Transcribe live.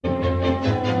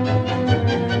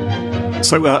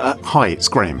So, hi, it's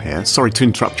Graham here. Sorry to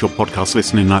interrupt your podcast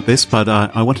listening like this, but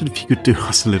I wondered if you could do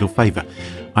us a little favour.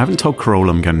 I haven't told Carole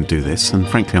I'm going to do this, and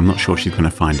frankly, I'm not sure she's going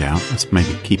to find out. Let's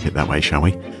maybe keep it that way, shall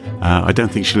we? I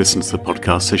don't think she listens to the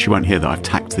podcast, so she won't hear that I've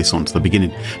tacked this on to the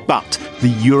beginning. But the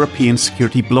European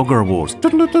Security Blogger Awards,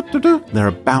 they're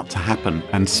about to happen,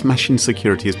 and Smashing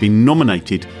Security has been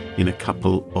nominated in a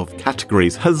couple of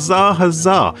categories. Huzzah,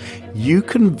 huzzah! You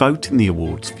can vote in the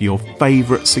awards for your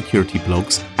favourite security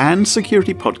blogs and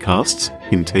security podcasts,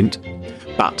 hint, hint.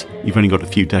 But you've only got a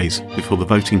few days before the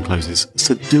voting closes,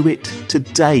 so do it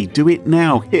today. Do it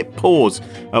now. Hit pause.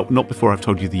 Oh, not before I've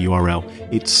told you the URL.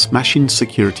 It's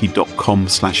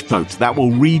smashingsecurity.com/vote. That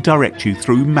will redirect you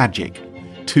through magic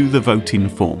to the voting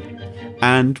form.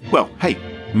 And, well, hey,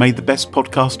 made the best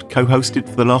podcast co-hosted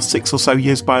for the last 6 or so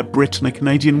years by a Brit and a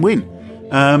Canadian win.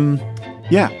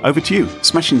 Yeah, over to you.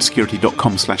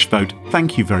 smashingsecurity.com/vote.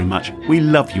 Thank you very much. We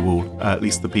love you all, at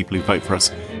least the people who vote for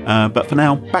us. But for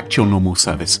now, back to your normal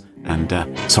service. And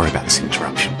sorry about this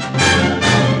interruption.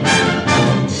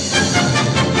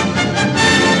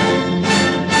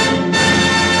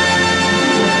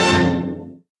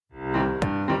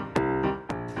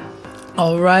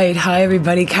 All right. Hi,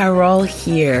 everybody. Carole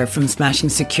here from Smashing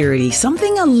Security.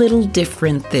 Something a little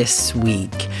different this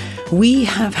week. We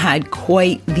have had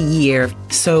quite the year,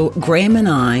 so Graham and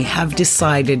I have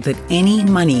decided that any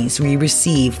monies we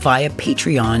receive via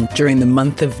Patreon during the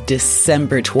month of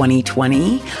December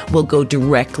 2020 will go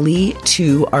directly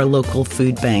to our local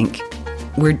food bank.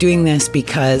 We're doing this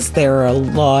because there are a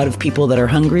lot of people that are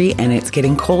hungry and it's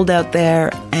getting cold out there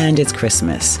and it's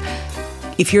Christmas.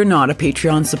 If you're not a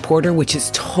Patreon supporter, which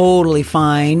is totally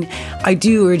fine, I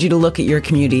do urge you to look at your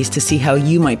communities to see how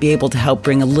you might be able to help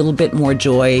bring a little bit more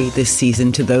joy this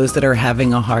season to those that are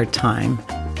having a hard time.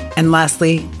 And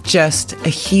lastly, just a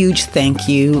huge thank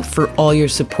you for all your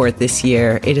support this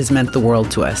year. It has meant the world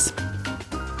to us.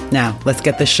 Now, let's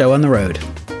get this show on the road.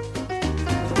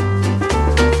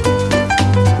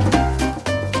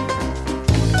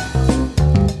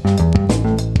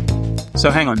 So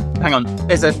hang on.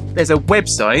 There's a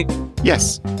website.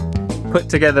 Yes. Put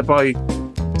together by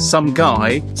some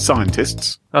guy.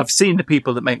 Scientists. I've seen the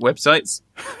people that make websites.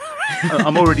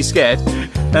 I'm already scared.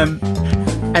 And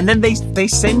then they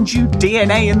send you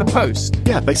DNA in the post.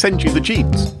 Yeah, they send you the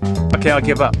genes. Okay, I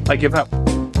give up.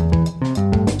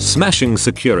 Smashing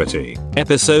Security,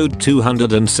 episode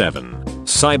 207.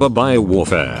 Cyber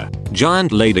Biowarfare,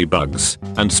 Giant Ladybugs,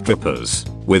 and Strippers,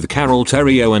 with Carole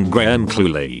Theriault and Graham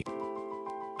Cluley.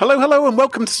 Hello, and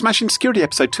welcome to Smashing Security,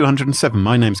 episode 207.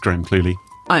 My name's Graham Cluley.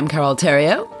 I'm Carole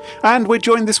Theriault. And we're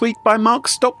joined this week by Mark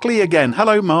Stockley again.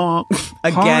 Hello, Mark.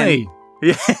 Again.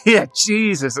 Hi. Yeah,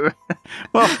 Jesus.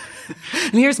 Well,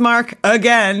 And here's Mark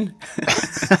again.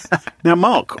 now,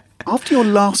 Mark, after your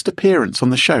last appearance on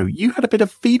the show, you had a bit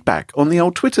of feedback on the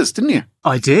old Twitters, didn't you?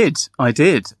 I did.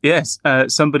 Yes.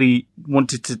 Somebody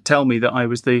wanted to tell me that I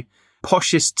was the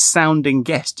poshest sounding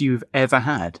guest you've ever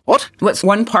had. What? What's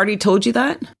one party told you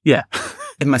that? Yeah.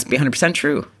 It must be 100%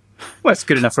 true. Well, it's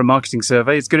good enough for a marketing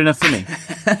survey. It's good enough for me.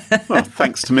 Well,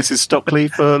 thanks to Mrs. Stockley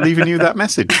for leaving you that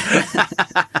message.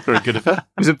 Very good of her.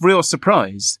 It was a real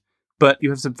surprise, but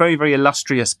you have some very, very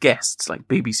illustrious guests like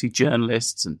BBC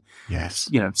journalists and, yes,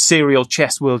 serial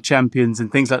chess world champions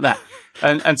and things like that.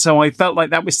 And so I felt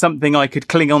like that was something I could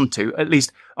cling on to. At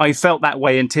least I felt that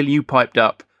way until you piped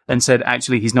up and said,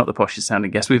 actually, he's not the poshest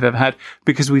sounding guest we've ever had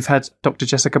because we've had Dr.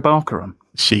 Jessica Barker on.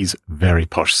 She's very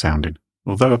posh sounding,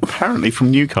 although apparently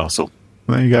from Newcastle.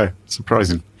 There you go.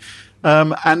 Surprising.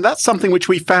 And that's something which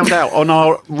we found out on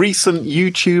our recent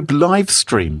YouTube live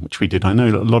stream, which we did. I know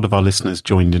a lot of our listeners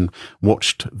joined and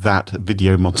watched that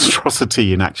video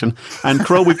monstrosity in action. And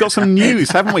Carole, we've got some news,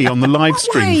 haven't we, on the live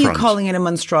stream Why are you front? calling it a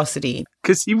monstrosity?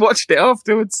 Because you watched it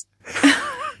afterwards.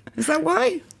 Is that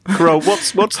why? Carole,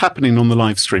 what's happening on the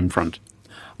live stream front?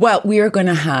 Well, we are going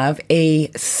to have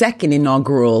a second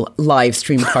inaugural live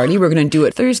stream party. We're going to do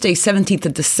it Thursday, 17th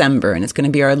of December, and it's going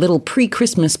to be our little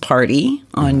pre-Christmas party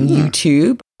on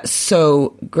YouTube.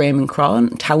 So, Graham and Carole,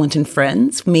 talent and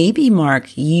friends, maybe,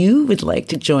 Mark, you would like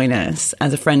to join us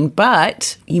as a friend,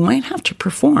 but you might have to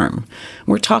perform.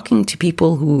 We're talking to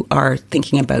people who are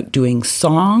thinking about doing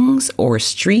songs or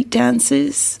street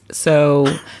dances. So,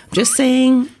 I'm just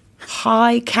saying,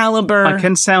 high caliber. I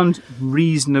can sound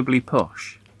reasonably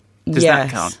posh. Does that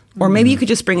count? Or maybe you could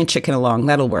just bring a chicken along.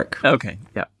 That'll work. Okay,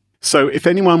 yeah. So if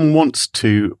anyone wants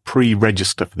to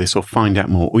pre-register for this or find out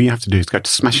more, all you have to do is go to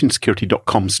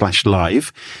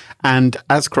smashingsecurity.com/live. And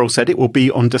as Carole said, it will be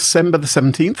on December the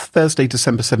 17th, Thursday,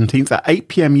 December 17th at 8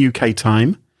 p.m. UK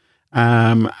time.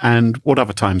 And what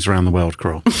other times around the world,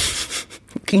 Carole?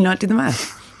 Can you not do the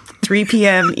math? 3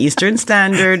 p.m. Eastern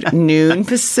Standard, noon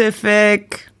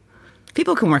Pacific.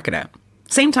 People can work it out.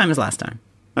 Same time as last time.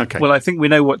 Okay. Well, I think we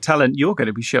know what talent you're going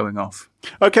to be showing off.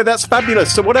 Okay, that's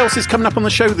fabulous. So what else is coming up on the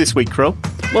show this week, Carole?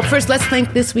 Well, first, let's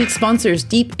thank this week's sponsors,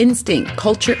 Deep Instinct,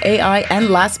 Culture AI, and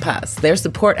LastPass. Their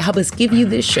support help us give you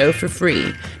this show for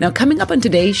free. Now, coming up on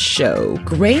today's show,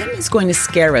 Graham is going to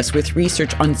scare us with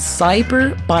research on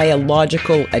cyber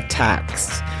biological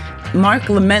attacks. Mark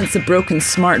laments a broken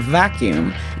smart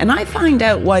vacuum, and I find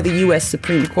out why the U.S.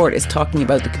 Supreme Court is talking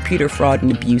about the Computer Fraud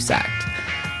and Abuse Act.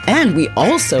 And we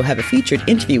also have a featured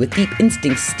interview with Deep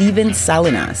Instinct's Steven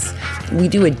Salinas. We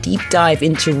do a deep dive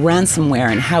into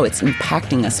ransomware and how it's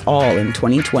impacting us all in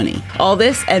 2020. All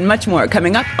this and much more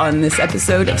coming up on this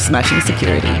episode of Smashing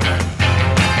Security.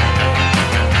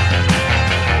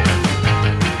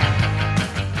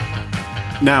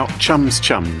 Now,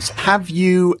 chums, have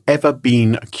you ever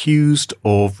been accused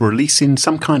of releasing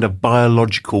some kind of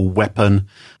biological weapon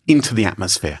into the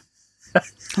atmosphere?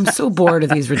 I'm so bored of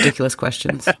these ridiculous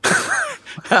questions.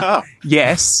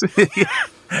 Yes.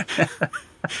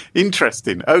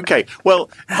 Interesting. Okay. Well,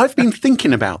 I've been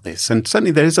thinking about this, and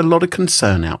certainly there is a lot of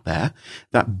concern out there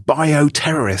that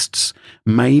bioterrorists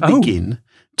may begin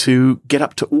to get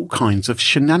up to all kinds of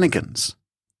shenanigans.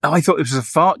 Oh, I thought it was a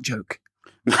fart joke.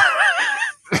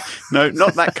 No,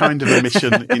 not that kind of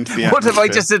emission into the atmosphere. What have I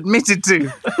just admitted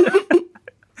to?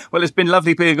 Well, it's been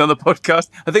lovely being on the podcast.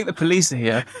 I think the police are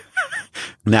here.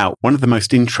 Now, one of the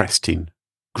most interesting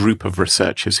group of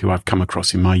researchers who I've come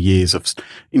across in my years of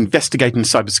investigating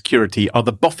cybersecurity are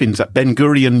the boffins at Ben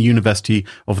Gurion University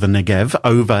of the Negev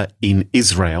over in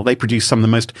Israel. They produce some of the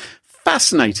most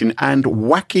fascinating and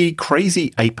wacky,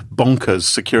 crazy ape bonkers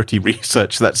security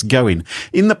research that's going.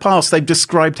 In the past, they've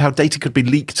described how data could be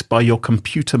leaked by your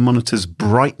computer monitor's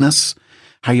brightness,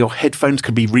 how your headphones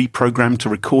could be reprogrammed to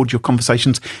record your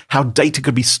conversations, how data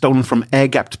could be stolen from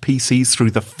air-gapped PCs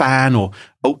through the fan or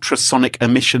ultrasonic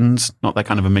emissions, not that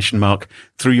kind of emission, Mark,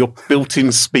 through your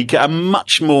built-in speaker, and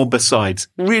much more besides.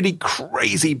 Really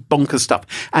crazy bonkers stuff.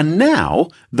 And now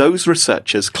those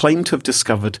researchers claim to have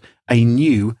discovered a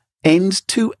new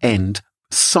end-to-end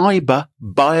cyber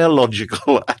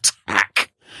biological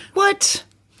attack. What?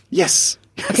 Yes.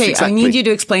 Okay, exactly. I need you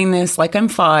to explain this like I'm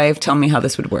 5. Tell me how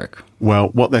this would work. Well,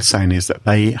 what they're saying is that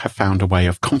they have found a way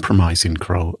of compromising,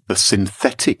 Carole, the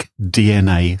synthetic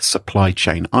DNA supply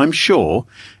chain. I'm sure.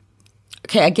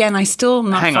 Okay, again, I still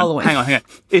not following. Hang on.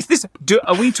 Is this?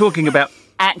 Are we talking about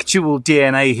actual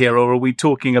DNA here, or are we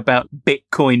talking about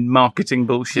Bitcoin marketing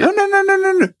bullshit?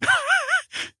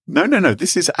 No. No.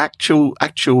 This is actual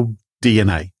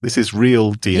DNA. This is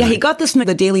real DNA. Yeah, he got this from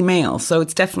the Daily Mail, so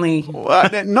it's definitely...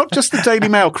 Not just the Daily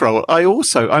Mail, Carole.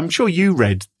 I'm sure you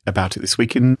read about it this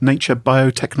week in Nature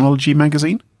Biotechnology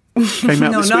magazine. Came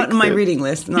out no, not in my reading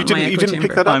list. Not you didn't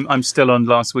pick that up? I'm still on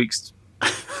last week's.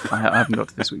 I haven't got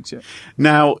to this week's yet.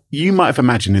 Now, you might have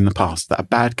imagined in the past that a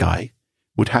bad guy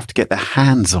would have to get their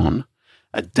hands on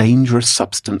a dangerous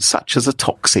substance such as a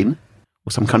toxin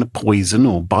or some kind of poison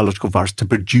or biological virus to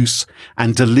produce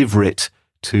and deliver it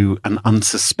to an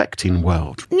unsuspecting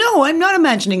world. No, I'm not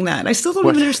imagining that. I still don't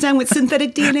even understand what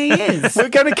synthetic DNA is. We're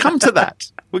going to come to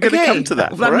that.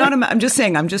 Well, I'm just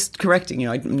saying, I'm just correcting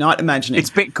you. I'm not imagining. It's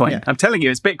Bitcoin. Yeah. I'm telling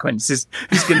you, it's Bitcoin. This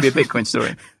is going to be a Bitcoin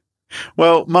story.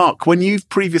 Well, Mark, when you've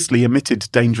previously emitted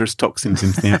dangerous toxins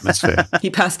into the atmosphere... He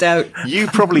passed out. You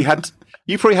probably had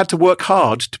to work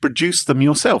hard to produce them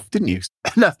yourself, didn't you?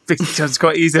 No, just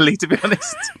quite easily, to be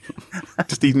honest.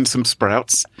 Just eating some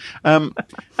sprouts.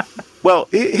 Well,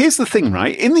 here's the thing,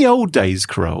 right? In the old days,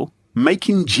 Carole,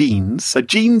 making jeans, so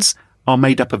jeans are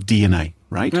made up of DNA,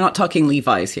 right? We're not talking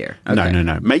Levi's here. Okay.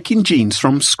 No. Making jeans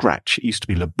from scratch, it used to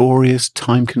be laborious,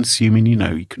 time-consuming.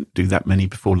 You couldn't do that many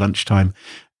before lunchtime.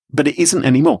 But it isn't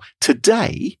anymore.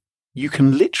 Today, you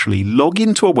can literally log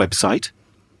into a website,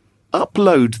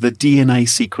 upload the DNA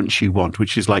sequence you want,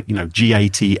 which is like, GAT,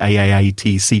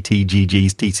 AAAT, CT, GG,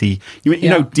 TT. You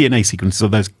know DNA sequences are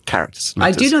those characters.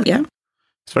 I do know, yeah.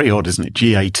 It's very odd, isn't it?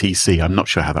 GATC. I'm not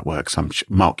sure how that works.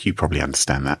 Mark, you probably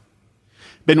understand that.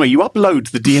 But anyway, you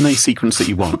upload the DNA sequence that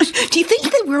you want. Do you think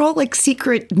that we're all like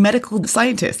secret medical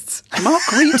scientists? Mark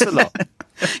reads a lot.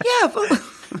 Yeah. But...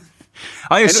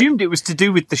 I assumed it was to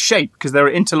do with the shape because there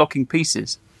are interlocking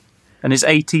pieces. And it's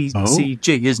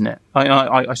ATCG, isn't it?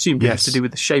 I assumed it was to do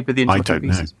with the shape of the interlocking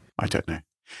pieces. I don't know.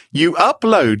 You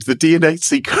upload the DNA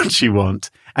sequence you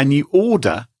want and you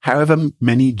order however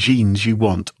many genes you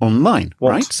want online,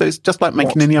 right? So it's just like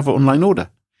making any other online order.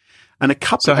 And a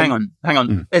couple. So hang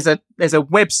on. There's a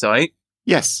website.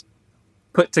 Yes.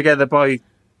 Put together by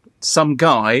some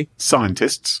guy.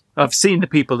 Scientists. I've seen the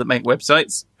people that make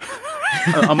websites.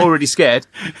 I'm already scared.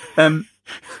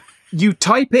 you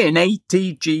type in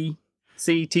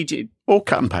ATGCTG, Or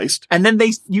cut and paste. and then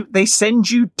they send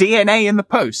you DNA in the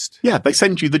post. Yeah, they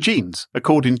send you the genes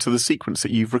according to the sequence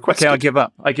that you've requested. Okay, I give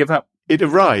up. It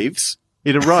arrives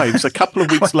a couple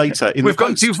of weeks later in We've the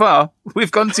gone post. too far.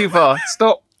 We've gone too far.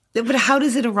 Stop. But how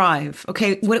does it arrive?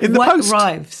 Okay, what In the post.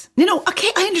 arrives? No, okay,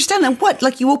 I understand that. What?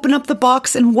 Like you open up the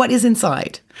box and what is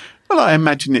inside? Well, I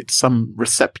imagine it's some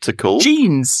receptacle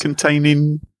Genes.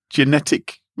 containing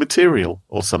genetic material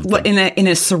or something. What, in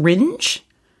a syringe?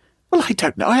 Well, I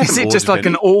don't know. I haven't Is it just ordered like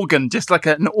an any. organ? Just like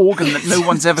an organ that no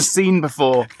one's ever seen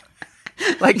before?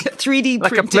 Like 3D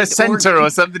like a printed placenta organ. or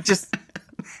something? Just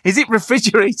is it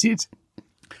refrigerated?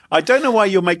 I don't know why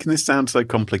you're making this sound so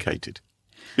complicated.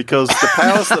 Because the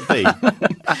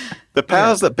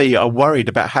powers that be are worried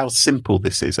about how simple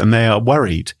this is, and they are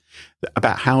worried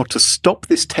about how to stop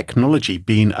this technology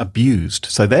being abused.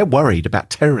 So they're worried about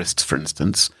terrorists, for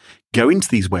instance, going to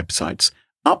these websites,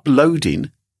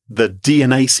 uploading the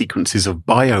DNA sequences of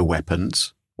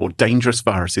bioweapons or dangerous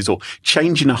viruses, or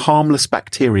changing a harmless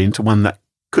bacteria into one that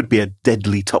could be a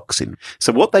deadly toxin.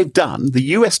 So what they've done, the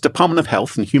US Department of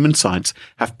Health and Human Science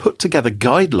have put together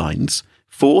guidelines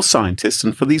for scientists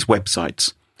and for these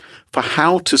websites for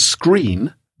how to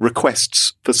screen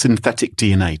requests for synthetic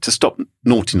DNA to stop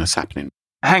naughtiness happening.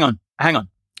 Hang on.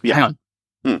 Yeah. Hang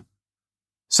on.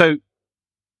 So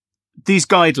these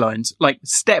guidelines, like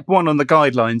step one on the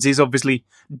guidelines is obviously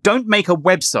don't make a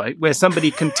website where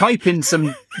somebody can type in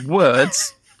some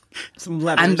words Some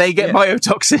letters. and they get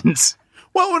biotoxins.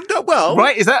 Well,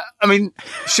 Right? Is that, I mean,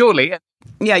 surely.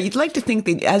 Yeah, you'd like to think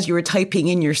that as you were typing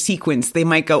in your sequence, they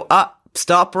might go,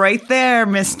 stop right there,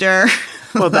 mister.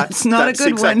 Well, that's not a good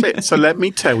exactly one. it. So let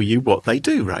me tell you what they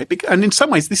do, right? And in some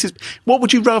ways, this is what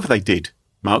would you rather they did,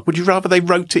 Mark? Would you rather they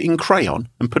wrote it in crayon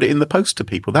and put it in the post to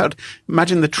people? That would,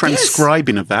 imagine the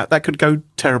transcribing of that. That could go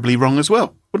terribly wrong as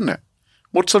well, wouldn't it?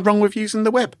 What's so wrong with using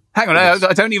the web? Hang on,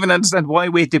 I don't even understand why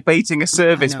we're debating a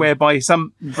service whereby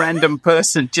some random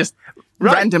person just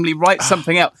randomly writes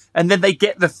something out and then they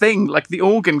get the thing, like the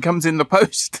organ comes in the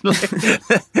post.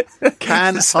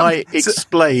 Can I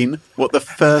explain what the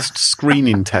first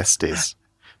screening test is?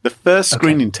 The first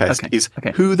screening test is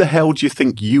who the hell do you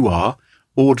think you are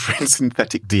ordering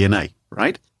synthetic DNA,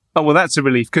 right? Oh, well, that's a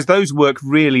relief because those work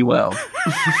really well.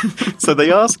 So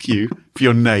they ask you for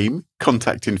your name,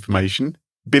 contact information,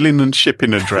 billing and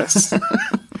shipping address.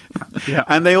 Yeah.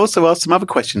 And they also ask some other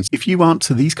questions. If you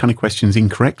answer these kind of questions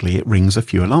incorrectly, it rings a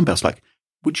few alarm bells like,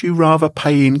 would you rather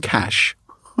pay in cash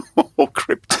or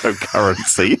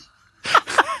cryptocurrency?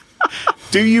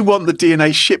 Do you want the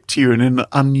DNA shipped to you in an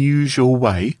unusual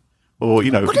way? Or,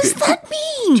 What does that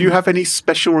mean? do you have any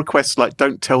special requests like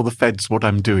don't tell the feds what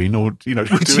I'm doing? Or,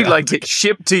 Would you like it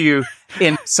shipped to you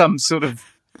in some sort of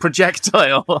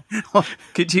projectile? Or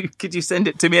could you send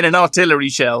it to me in an artillery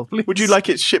shell, please? Would you like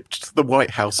it shipped to the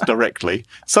White House directly?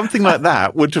 Something like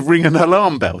that would ring an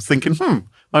alarm bell, thinking,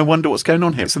 I wonder what's going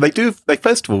on here. So they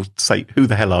first of all say, who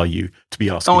the hell are you to be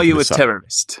asking? Are you a this up?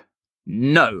 terrorist?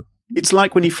 No. It's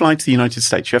like when you fly to the United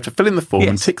States, you have to fill in the form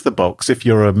and tick the box if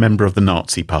you're a member of the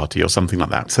Nazi party or something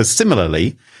like that. So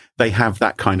similarly, they have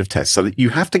that kind of test so that you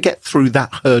have to get through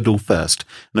that hurdle first.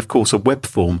 And of course, a web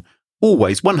form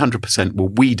always 100% will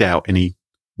weed out any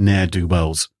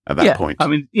ne'er-do-wells at that point. I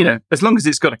mean, as long as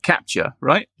it's got a captcha,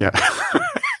 right? Yeah.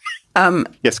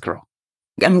 Yes, Carol.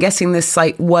 I'm guessing this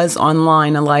site was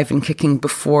online, alive and kicking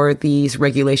before these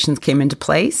regulations came into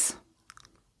place?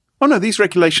 Oh, no, these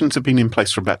regulations have been in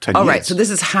place for about 10 years. Oh, right. So this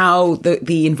is how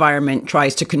the environment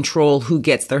tries to control who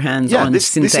gets their hands on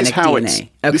synthetic DNA.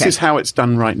 This is how it's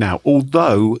done right now.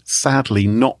 Although, sadly,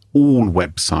 not all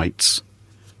websites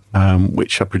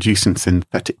which are producing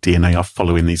synthetic DNA are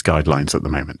following these guidelines at the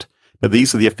moment. But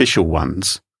these are the official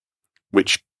ones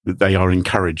which they are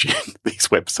encouraging, these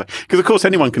websites. Because, of course,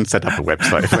 anyone can set up a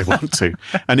website if they want to.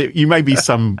 And you may be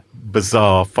some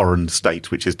bizarre foreign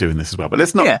state which is doing this as well. But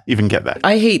let's not even get that.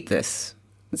 I hate this.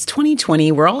 It's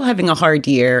 2020. We're all having a hard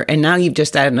year. And now you've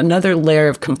just added another layer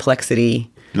of complexity.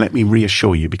 Let me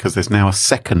reassure you, because there's now a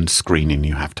second screening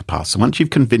you have to pass. So once you've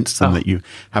convinced them that you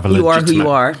have a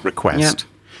legitimate request,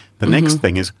 the next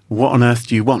thing is, what on earth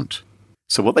do you want?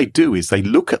 So what they do is they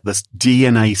look at this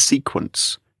DNA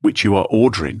sequence which you are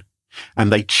ordering,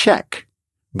 and they check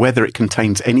whether it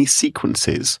contains any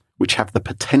sequences which have the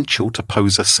potential to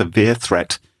pose a severe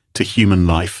threat to human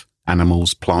life,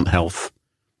 animals, plant health,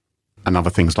 and other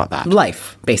things like that.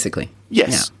 Life, basically.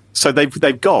 Yes. Yeah. So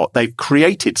they've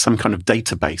created some kind of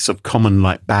database of common,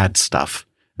 like, bad stuff,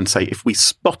 and say, if we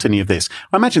spot any of this,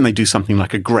 I imagine they do something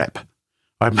like a grep.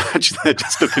 I imagine they're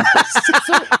just looking for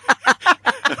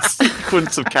a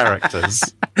sequence of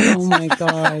characters. Oh my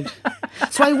God.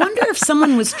 So I wonder if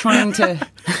someone was trying to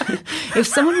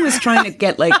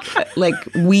get like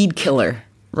weed killer,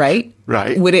 right?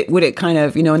 Right. Would it kind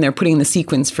of, and they're putting in the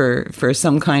sequence for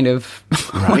some kind of,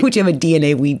 why would you have a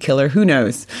DNA weed killer? Who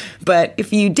knows? But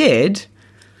if you did,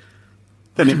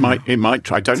 then it might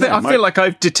try. I don't know. I feel like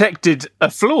I've detected a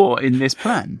flaw in this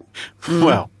plan.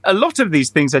 Well, A lot of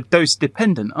these things are dose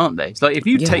dependent, aren't they? It's like if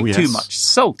you take too much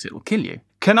salt, it'll kill you.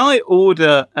 Can I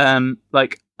order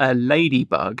like a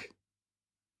ladybug,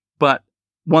 but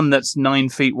one that's 9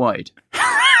 feet wide?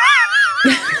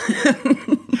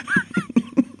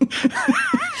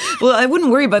 well, I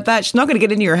wouldn't worry about that. She's not going to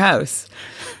get into your house.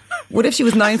 What if she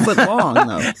was 9 foot long,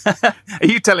 though? Are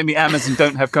you telling me Amazon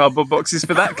don't have cardboard boxes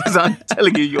for that? Because I'm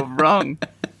telling you, you're wrong.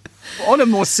 On a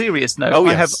more serious note,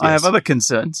 I have other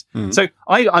concerns. So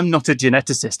I'm not a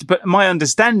geneticist, but my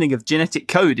understanding of genetic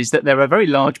code is that there are very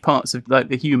large parts of like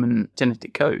the human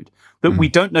genetic code that we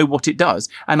don't know what it does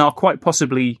and are quite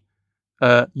possibly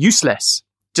useless,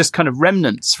 just kind of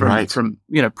remnants from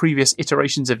previous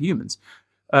iterations of humans.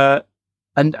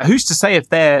 And who's to say if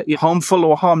they're harmful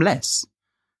or harmless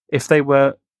if they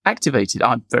were activated?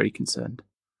 I'm very concerned.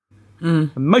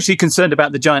 I'm mostly concerned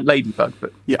about the giant ladybug,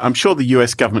 but yeah, I'm sure the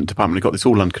US government department got this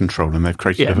all under control, and they've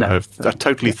created a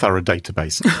totally thorough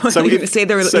database. So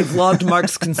they've logged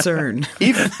Mark's concern.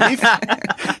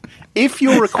 If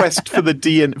your request for the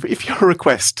DNA,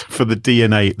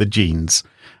 the genes,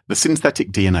 the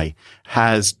synthetic DNA,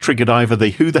 has triggered either the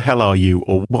 "Who the hell are you?"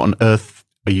 or "What on earth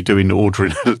are you doing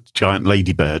ordering a giant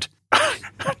ladybird?"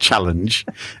 challenge,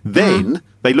 then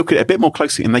they look at it a bit more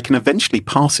closely and they can eventually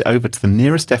pass it over to the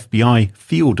nearest FBI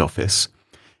field office,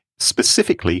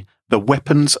 specifically the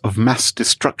Weapons of Mass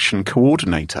Destruction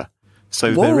Coordinator.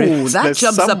 So that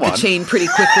jumps up the chain pretty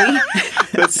quickly.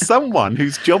 There's someone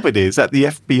whose job it is at the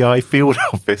FBI field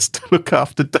office to look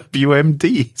after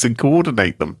WMDs and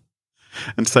coordinate them.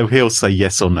 And so he'll say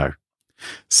yes or no.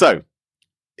 So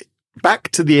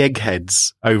back to the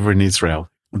eggheads over in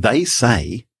Israel. They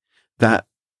say that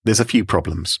there's a few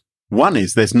problems. One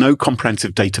is there's no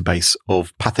comprehensive database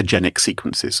of pathogenic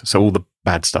sequences, so all the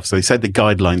bad stuff. So they say the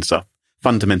guidelines are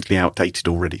fundamentally outdated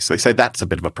already. So they say that's a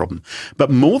bit of a problem. But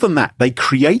more than that, they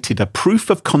created a proof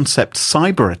of concept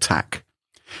cyber attack,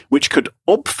 which could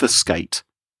obfuscate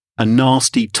a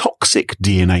nasty toxic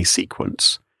DNA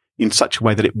sequence in such a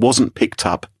way that it wasn't picked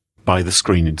up by the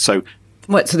screening. So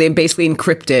what? So they basically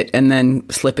encrypt it and then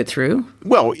slip it through?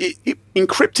 Well,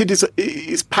 encrypted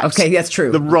is perhaps that's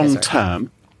true. The wrong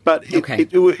term, but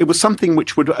it was something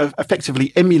which would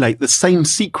effectively emulate the same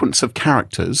sequence of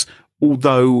characters,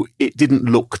 although it didn't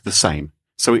look the same.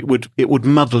 So it would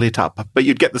muddle it up, but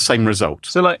you'd get the same result.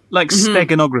 So like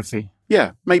steganography.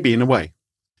 Yeah, maybe in a way.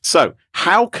 So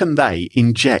how can they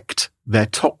inject their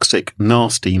toxic,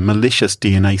 nasty, malicious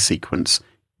DNA sequence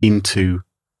into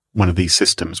one of these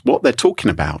systems? What they're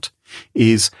talking about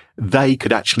is they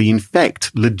could actually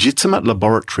infect legitimate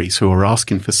laboratories who are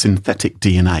asking for synthetic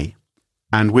DNA.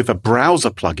 And with a browser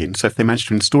plugin, so if they manage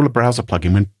to install a browser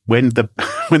plugin, when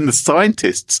the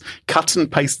scientists cut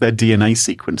and paste their DNA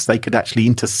sequence, they could actually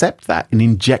intercept that and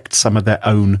inject some of their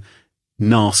own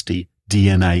nasty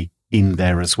DNA in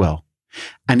there as well.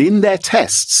 And in their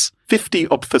tests, 50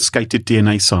 obfuscated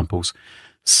DNA samples,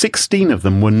 16 of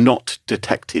them were not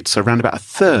detected. So around about a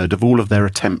third of all of their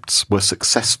attempts were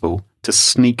successful to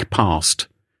sneak past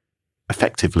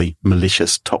effectively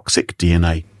malicious toxic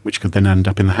DNA, which could then end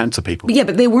up in the hands of people. Yeah,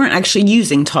 but they weren't actually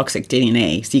using toxic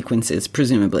DNA sequences,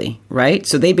 presumably, right?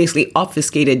 So they basically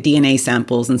obfuscated DNA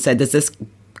samples and said, does this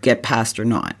get passed or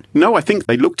not? No, I think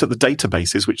they looked at the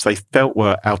databases, which they felt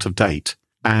were out of date,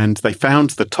 and they found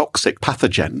the toxic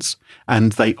pathogens,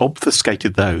 and they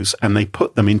obfuscated those, and they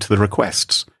put them into the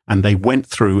requests, and they went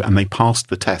through and they passed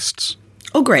the tests.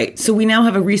 Oh, great. So we now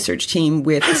have a research team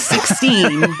with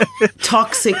 16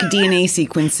 toxic DNA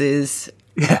sequences.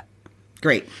 Yeah.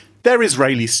 Great. They're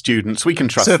Israeli students. We can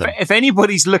trust them. So if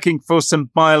anybody's looking for some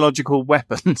biological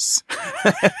weapons,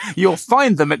 you'll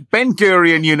find them at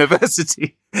Ben-Gurion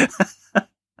University.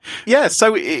 Yeah,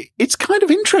 so it's kind of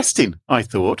interesting, I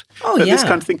thought. Oh, yeah. This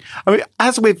kind of thing. I mean,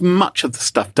 as with much of the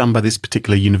stuff done by this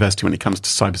particular university when it comes to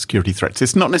cybersecurity threats,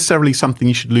 it's not necessarily something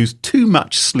you should lose too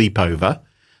much sleep over.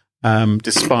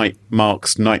 Despite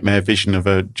Mark's nightmare vision of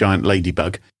a giant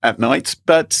ladybug at night.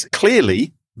 But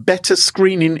clearly, better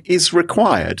screening is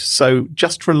required. So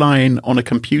just relying on a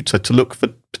computer to look for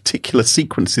particular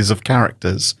sequences of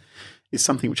characters is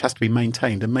something which has to be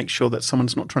maintained, and make sure that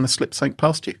someone's not trying to slip something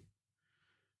past you.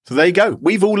 So there you go.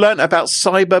 We've all learnt about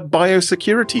cyber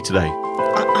biosecurity today.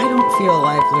 I don't feel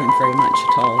I've learned very much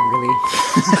at all, really.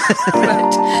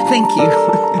 But thank you.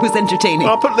 It was entertaining.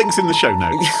 I'll put links in the show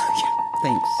notes.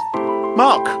 Thanks.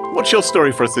 Mark, what's your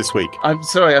story for us this week? I'm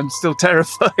sorry, I'm still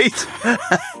terrified.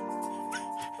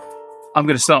 I'm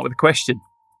going to start with a question.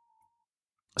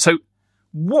 So,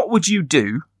 what would you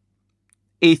do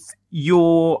if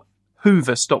your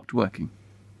Hoover stopped working?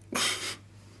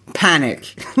 Panic.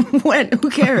 When? Who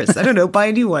cares? I don't know. Buy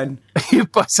a new one.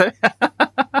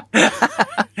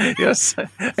 Yes,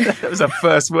 that was a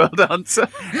first world answer.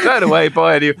 Going away,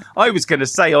 buy a new. I was going to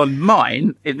say on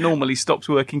mine, it normally stops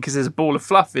working because there's a ball of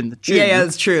fluff in the tube. Yeah,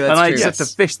 that's true. And I just have to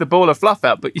fish the ball of fluff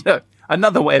out. But,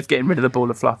 another way of getting rid of the ball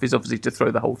of fluff is obviously to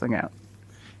throw the whole thing out.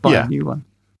 Buy a new one.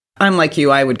 I'm like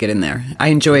you. I would get in there. I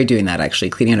enjoy doing that, actually,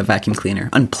 cleaning out a vacuum cleaner,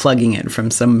 unplugging it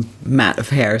from some mat of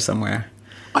hair somewhere.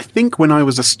 I think when I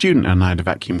was a student and I had a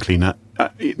vacuum cleaner,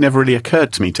 it never really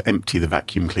occurred to me to empty the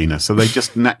vacuum cleaner. So they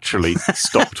just naturally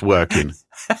stopped working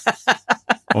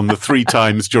on the 3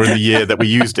 times during the year that we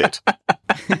used it.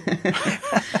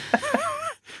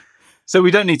 So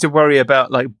we don't need to worry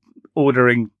about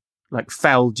ordering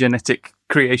foul genetic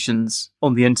creations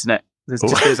on the internet.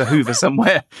 There's a Hoover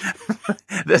somewhere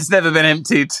that's never been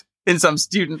emptied in some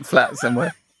student flat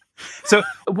somewhere. So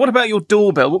what about your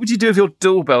doorbell? What would you do if your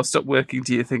doorbell stopped working,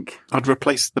 do you think? I'd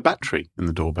replace the battery in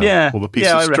the doorbell or the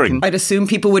piece of string. reckon. I'd assume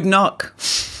people would knock.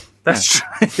 That's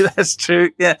true. That's true.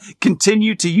 Yeah.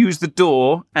 Continue to use the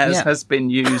door as has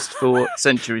been used for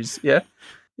centuries. Yeah.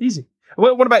 Easy.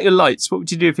 Well, what about your lights? What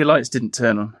would you do if your lights didn't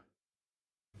turn on?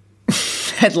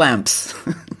 Headlamps.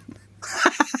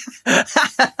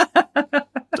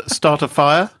 Start a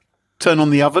fire? Turn on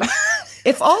the oven?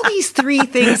 If all these 3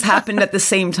 things happened at the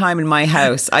same time in my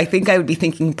house, I think I would be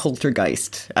thinking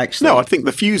poltergeist, actually. No, I think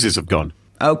the fuses have gone.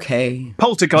 Okay.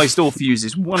 Poltergeist or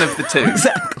fuses, one of the two.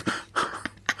 Exactly.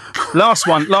 Last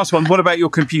one. What about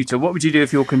your computer? What would you do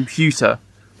if your computer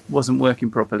wasn't working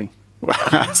properly?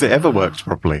 Has it ever worked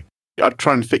properly? I'd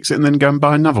try and fix it and then go and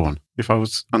buy another one if I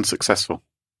was unsuccessful.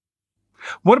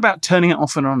 What about turning it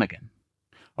off and on again?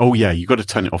 Oh, yeah, you've got to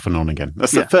turn it off and on again.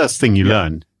 That's the first thing you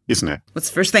learn, isn't it? What's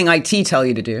the first thing IT tell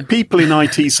you to do? People in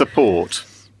IT support.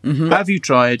 Have you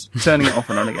tried turning it off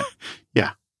and on again?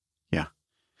 Yeah.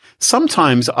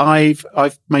 Sometimes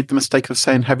I've made the mistake of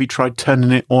saying, have you tried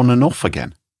turning it on and off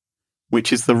again?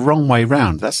 Which is the wrong way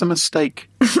round. That's a mistake.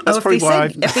 That's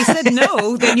if they said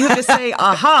no, then you have to say,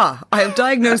 aha, I have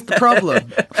diagnosed the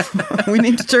problem. We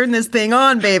need to turn this thing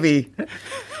on, baby.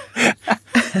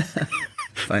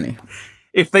 Funny.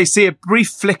 If they see a brief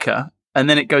flicker and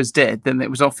then it goes dead, then it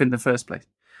was off in the first place.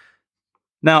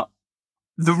 Now,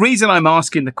 the reason I'm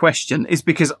asking the question is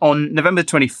because on November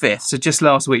 25th, so just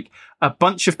last week, a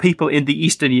bunch of people in the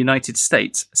eastern United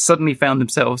States suddenly found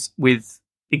themselves with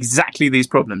exactly these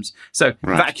problems. So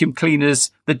vacuum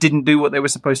cleaners that didn't do what they were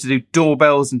supposed to do,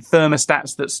 doorbells and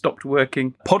thermostats that stopped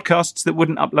working, podcasts that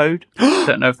wouldn't upload.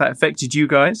 Don't know if that affected you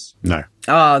guys. No.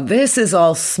 Oh, this is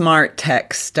all smart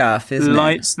tech stuff, isn't it?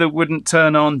 Lights that wouldn't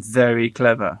turn on. Very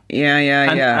clever. Yeah.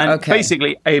 And okay.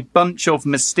 basically a bunch of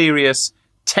mysterious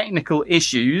technical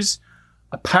issues,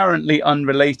 apparently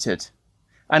unrelated.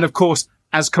 And of course,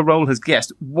 as Carole has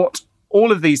guessed, what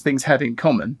all of these things had in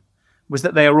common was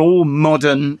that they are all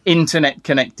modern,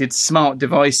 internet-connected smart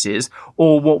devices,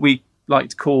 or what we like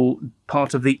to call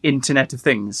part of the Internet of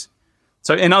Things.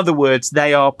 So in other words,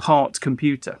 they are part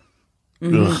computer.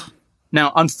 Ugh.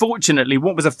 Now, unfortunately,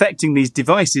 what was affecting these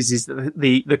devices is that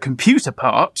the computer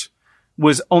part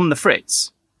was on the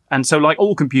fritz. And so like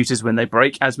all computers, when they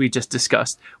break, as we just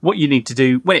discussed, what you need to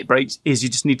do when it breaks is you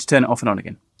just need to turn it off and on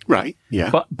again. Right,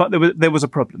 yeah. But there was a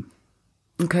problem.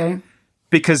 Okay.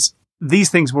 Because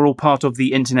these things were all part of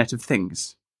the Internet of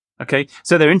Things. Okay?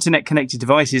 So they're internet-connected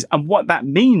devices. And what that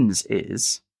means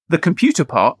is the computer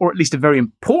part, or at least a very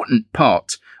important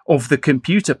part of the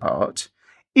computer part,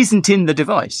 isn't in the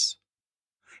device.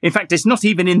 In fact, it's not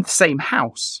even in the same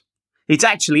house. It's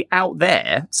actually out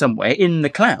there somewhere in the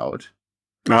cloud.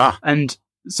 And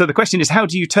so the question is, how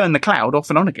do you turn the cloud off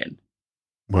and on again?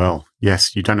 Well,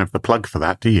 yes, you don't have the plug for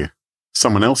that, do you?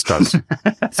 Someone else does.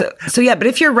 So yeah, but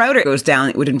if your router goes down,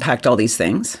 it would impact all these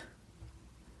things.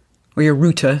 Or your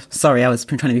router. Sorry, I was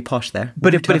trying to be posh there.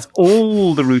 But if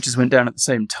all the routers went down at the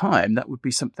same time, that would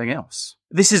be something else.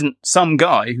 This isn't some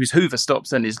guy whose Hoover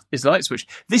stops and his light switch.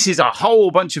 This is a whole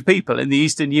bunch of people in the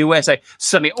eastern USA.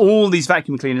 Suddenly all these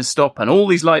vacuum cleaners stop and all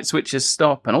these light switches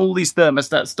stop and all these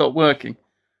thermostats stop working.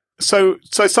 So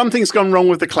something's gone wrong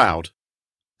with the cloud.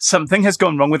 Something has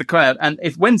gone wrong with the cloud. And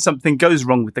when something goes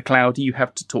wrong with the cloud, you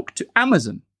have to talk to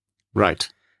Amazon. Right.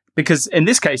 Because in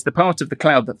this case, the part of the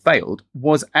cloud that failed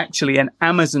was actually an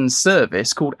Amazon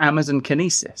service called Amazon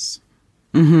Kinesis,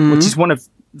 which is one of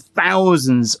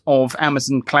thousands of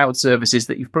Amazon cloud services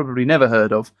that you've probably never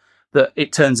heard of, that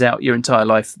it turns out your entire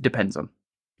life depends on.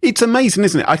 It's amazing,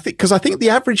 isn't it? I think the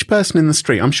average person in the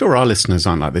street, I'm sure our listeners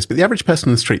aren't like this, but the average person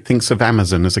in the street thinks of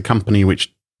Amazon as a company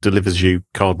which delivers you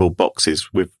cardboard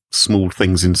boxes with small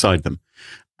things inside them.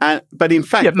 But in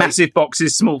fact, massive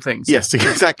boxes, small things. Yes,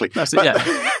 exactly. That's it,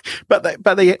 yeah.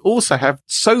 But they also have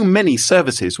so many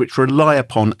services which rely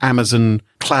upon Amazon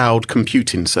cloud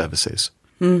computing services.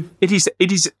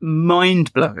 It is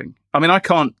mind blowing. I mean, I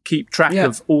can't keep track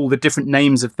of all the different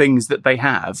names of things that they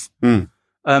have. And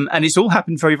it's all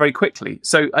happened very, very quickly.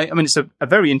 So, I mean, it's a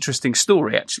very interesting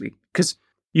story, actually, because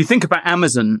you think about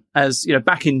Amazon as,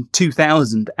 back in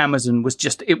 2000, Amazon was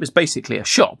basically a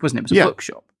shop, wasn't it? It was a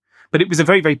bookshop. But it was a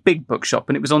very, very big bookshop,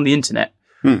 and it was on the internet.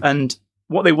 And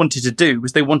what they wanted to do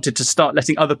was they wanted to start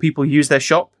letting other people use their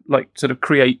shop, like sort of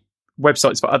create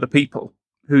websites for other people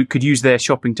who could use their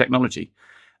shopping technology.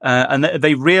 And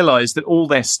they realized that all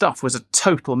their stuff was a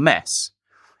total mess.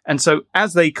 And so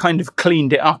as they kind of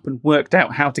cleaned it up and worked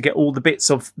out how to get all the bits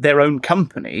of their own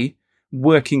company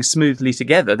working smoothly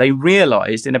together, they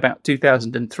realized in about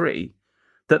 2003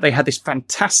 that they had this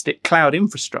fantastic cloud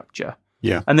infrastructure.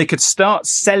 Yeah. And they could start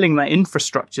selling that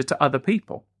infrastructure to other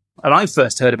people. And I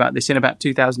first heard about this in about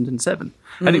 2007.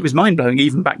 And it was mind-blowing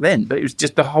even back then. But it was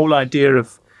just the whole idea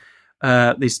of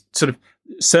these sort of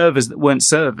servers that weren't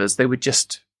servers. They were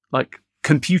just like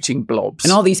computing blobs.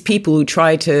 And all these people who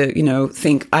try to,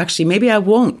 think, actually, maybe I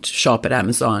won't shop at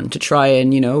Amazon to try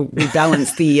and,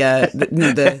 rebalance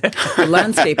the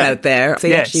landscape out there.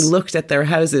 They actually looked at their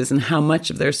houses and how much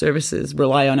of their services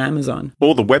rely on Amazon.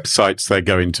 Or the websites they're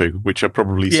going to, which are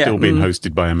probably still being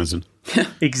hosted by Amazon.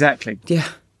 Exactly. Yeah.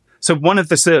 So one of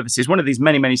these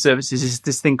many, many services is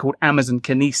this thing called Amazon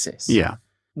Kinesis. Yeah.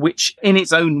 Which, in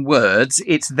its own words,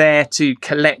 it's there to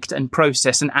collect and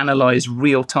process and analyze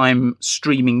real-time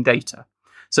streaming data.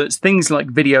 So it's things like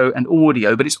video and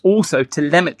audio, but it's also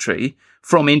telemetry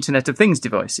from Internet of Things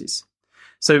devices.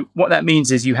 So what that means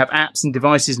is you have apps and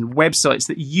devices and websites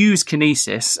that use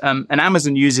Kinesis, and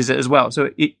Amazon uses it as well. So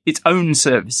its own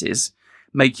services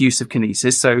make use of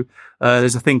Kinesis. So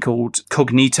there's a thing called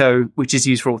Cognito, which is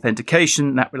used for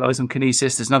authentication. That relies on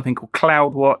Kinesis. There's another thing called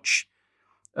CloudWatch,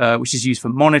 which is used for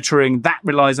monitoring. That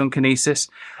relies on Kinesis.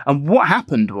 And what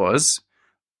happened was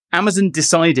Amazon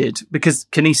decided, because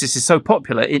Kinesis is so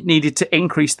popular, it needed to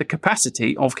increase the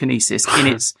capacity of Kinesis in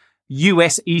its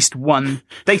US East 1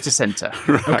 data center.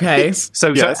 Right. Okay.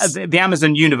 So the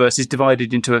Amazon universe is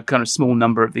divided into a kind of small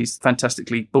number of these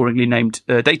fantastically boringly named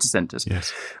data centers.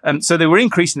 Yes. So they were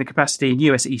increasing the capacity in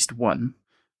US East 1.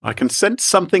 I can sense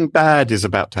something bad is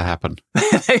about to happen.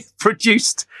 They've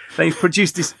produced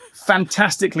this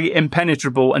fantastically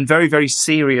impenetrable and very, very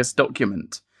serious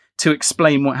document to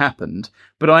explain what happened.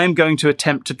 But I am going to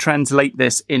attempt to translate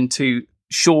this into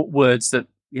short words that,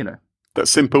 that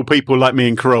simple people like me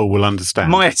and Carole will understand.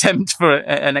 My attempt for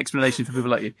an explanation for people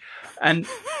like you. And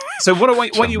so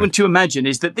what you want to imagine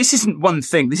is that this isn't one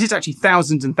thing. This is actually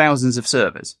thousands and thousands of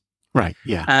servers. Right,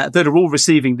 yeah. That are all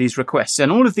receiving these requests.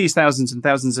 And all of these thousands and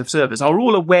thousands of servers are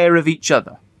all aware of each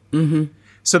other. Mm-hmm.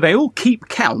 So they all keep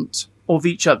count of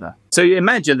each other. So you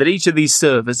imagine that each of these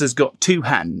servers has got two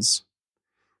hands,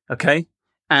 okay?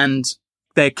 And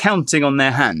they're counting on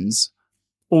their hands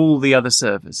all the other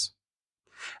servers.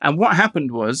 And what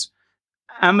happened was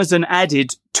Amazon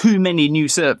added too many new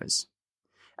servers.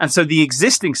 And so the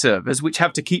existing servers, which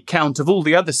have to keep count of all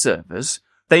the other servers,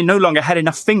 they no longer had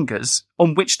enough fingers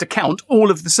on which to count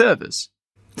all of the servers.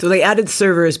 So they added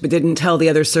servers but didn't tell the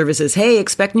other services, hey,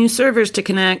 expect new servers to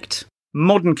connect.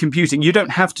 Modern computing, you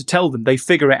don't have to tell them. They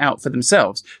figure it out for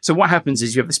themselves. So what happens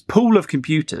is you have this pool of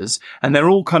computers and they're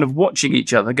all kind of watching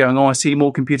each other going, I see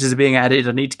more computers are being added.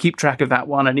 I need to keep track of that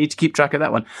one. I need to keep track of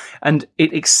that one. And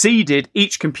it exceeded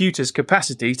each computer's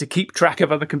capacity to keep track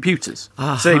of other computers.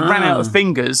 Uh-huh. So they ran out of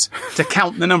fingers to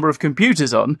count the number of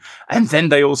computers on, and then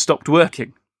they all stopped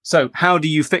working. So how do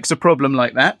you fix a problem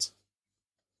like that?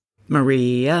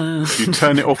 Maria. You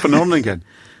turn it off and on again.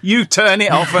 You turn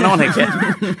it off and on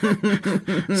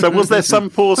again. So was there some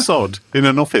poor sod in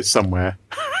an office somewhere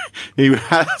who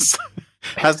has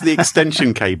the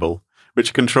extension cable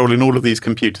which controlling all of these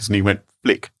computers, and he went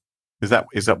flick? Is that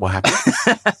what happened?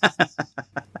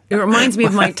 It reminds me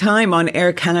of my time on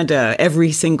Air Canada,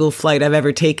 every single flight I've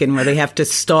ever taken where they have to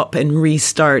stop and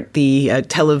restart the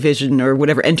television or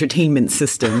whatever entertainment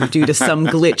system due to some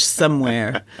glitch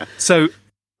somewhere. So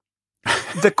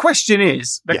the question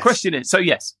is, so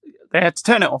yes, they had to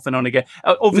turn it off and on again.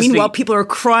 Obviously, meanwhile, people are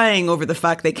crying over the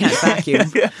fact they can't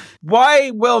vacuum.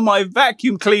 Why will my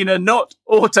vacuum cleaner not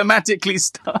automatically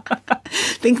start? I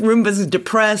think Roomba's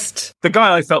depressed. The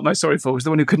guy I felt most sorry for was the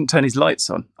one who couldn't turn his lights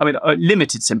on. I mean,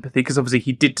 limited sympathy, because obviously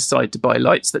he did decide to buy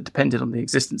lights that depended on the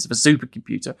existence of a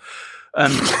supercomputer.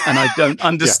 And I don't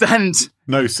understand.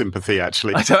 No sympathy,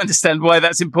 actually. I don't understand why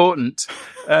that's important.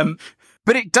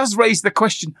 But it does raise the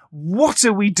question, what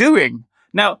are we doing?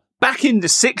 Now, back in the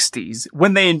 60s,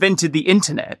 when they invented the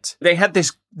internet, they had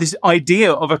this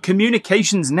idea of a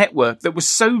communications network that was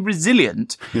so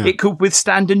resilient, it could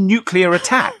withstand a nuclear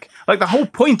attack. Like, the whole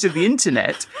point of the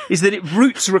internet is that it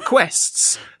routes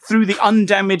requests through the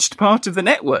undamaged part of the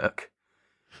network.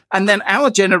 And then our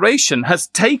generation has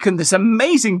taken this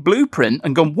amazing blueprint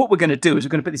and gone, what we're going to do is we're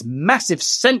going to put this massive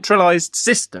centralized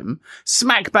system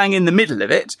smack bang in the middle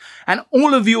of it. And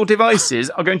all of your devices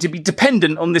are going to be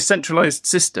dependent on this centralized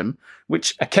system,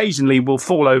 which occasionally will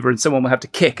fall over and someone will have to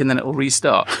kick and then it will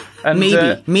restart. And,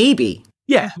 Maybe.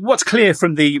 Yeah. What's clear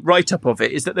from the write-up of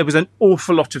it is that there was an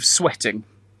awful lot of sweating.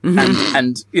 Mm-hmm.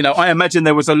 And, you know, I imagine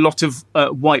there was a lot of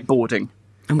whiteboarding.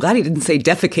 I'm glad he didn't say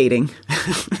defecating.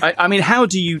 I mean, how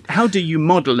do you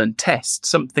model and test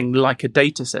something like a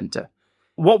data center?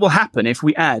 What will happen if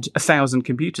we add 1,000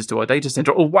 computers to our data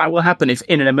center? Or what will happen if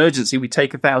in an emergency we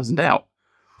take 1,000 out?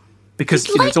 Because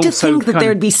I'd like to think that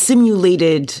there'd be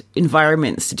simulated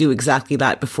environments to do exactly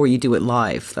that before you do it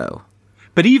live, though.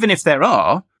 But even if there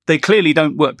are, they clearly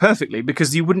don't work perfectly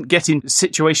because you wouldn't get in a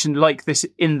situation like this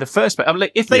in the first place. I mean,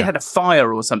 like, if they had a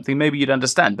fire or something, maybe you'd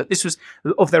understand. But this was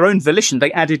of their own volition.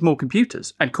 They added more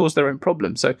computers and caused their own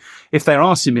problems. So if there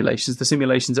are simulations, the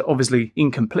simulations are obviously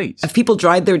incomplete. Have people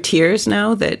dried their tears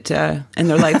now that and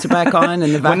their lights are back on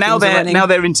and the vacuums are running? Now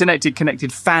their internet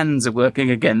connected fans are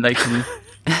working again. They can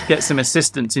get some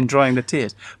assistance in drying the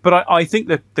tears. But I think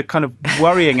that the kind of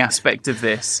worrying aspect of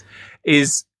this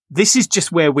is this is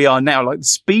just where we are now, like the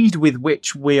speed with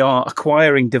which we are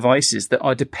acquiring devices that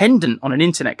are dependent on an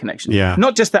internet connection. Yeah.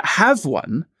 Not just that have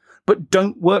one, but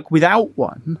don't work without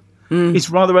one is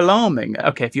rather alarming.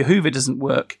 Okay, if your Hoover doesn't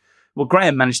work, well,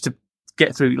 Graham managed to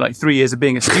get through like 3 years of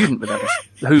being a student without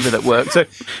a Hoover that worked. So,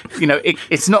 you know,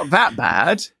 it's not that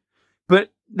bad,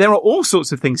 but there are all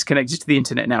sorts of things connected to the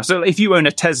internet now. So if you own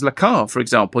a Tesla car, for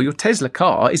example, your Tesla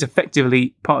car is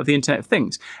effectively part of the Internet of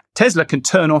Things. Tesla can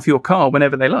turn off your car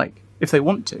whenever they like, if they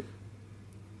want to,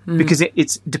 because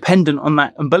it's dependent on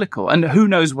that umbilical. And who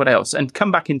knows what else. And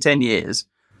come back in 10 years.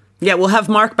 Yeah, we'll have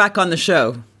Mark back on the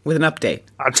show with an update.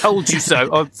 I told you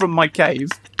so from my cave.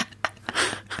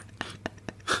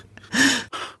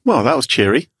 Well, that was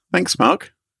cheery. Thanks,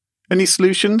 Mark. Any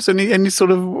solutions? Any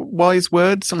sort of wise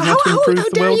words on how to improve the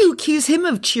world? How dare you accuse him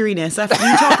of cheeriness after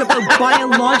you talk about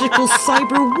biological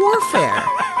cyber warfare?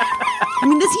 I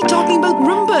mean, is he talking about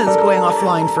Roombas going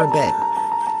offline for a bit?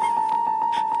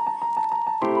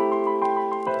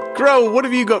 Grow, what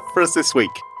have you got for us this week?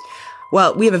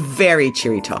 Well, we have a very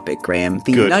cheery topic, Graham.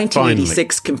 The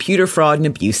 1986 Computer Fraud and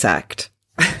Abuse Act.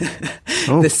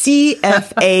 The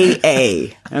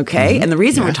CFAA, okay? And the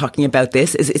reason we're talking about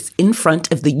this is it's in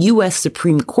front of the U.S.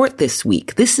 Supreme Court this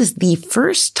week. This is the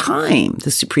first time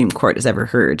the Supreme Court has ever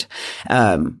heard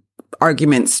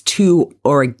arguments to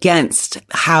or against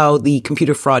how the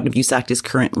Computer Fraud and Abuse Act is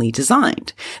currently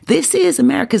designed. This is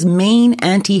America's main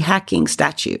anti-hacking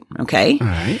statute, okay? All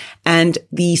right. And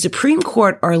the Supreme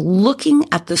Court are looking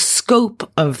at the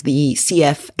scope of the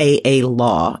CFAA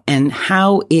law and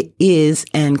how it is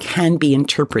and can be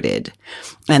interpreted.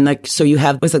 And so you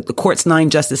have, the court's 9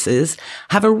 justices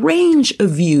have a range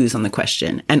of views on the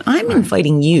question. And I'm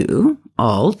inviting you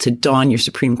all to don your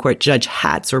Supreme Court judge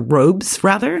hats, or robes,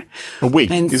 rather. A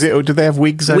wig. Is it, or do they have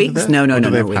wigs over there?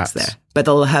 No wigs there. But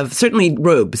they'll have certainly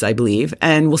robes, I believe.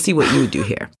 And we'll see what you do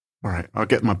here. All right, I'll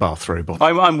get my bathrobe on.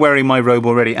 I'm wearing my robe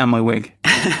already and my wig.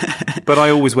 But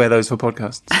I always wear those for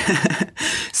podcasts.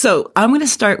 So I'm going to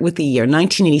start with the year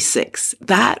 1986.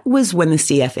 That was when the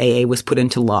CFAA was put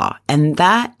into law. And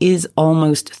that is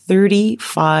almost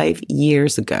 35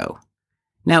 years ago.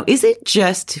 Now, is it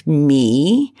just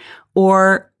me,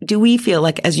 or do we feel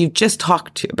like, as you've just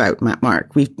talked about,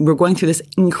 Mark, we're going through this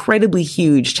incredibly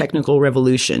huge technical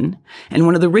revolution, and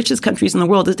one of the richest countries in the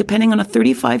world is depending on a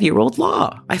 35-year-old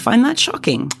law? I find that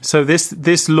shocking. So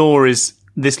this law is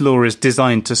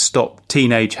designed to stop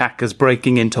teenage hackers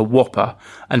breaking into Whopper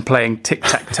and playing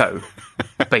tic-tac-toe,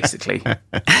 basically.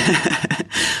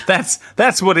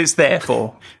 That's what it's there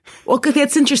for. Well,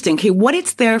 that's interesting. Okay, what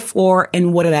it's there for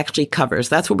and what it actually covers.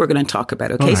 That's what we're going to talk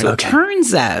about. Okay, It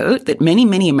turns out that many,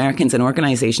 many Americans and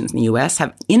organizations in the U.S.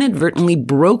 have inadvertently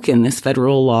broken this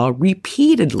federal law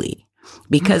repeatedly.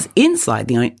 Because inside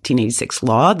the 1986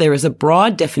 law, there is a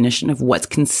broad definition of what's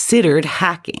considered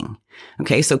hacking.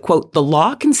 Okay, so, quote, the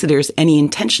law considers any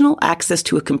intentional access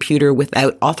to a computer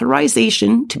without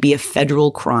authorization to be a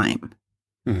federal crime.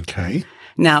 Okay.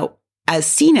 Now, as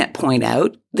CNET point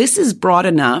out, this is broad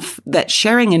enough that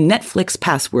sharing a Netflix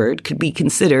password could be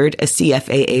considered a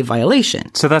CFAA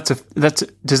violation. So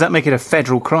does that make it a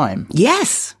federal crime?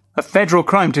 Yes. A federal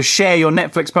crime to share your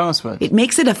Netflix password? It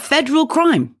makes it a federal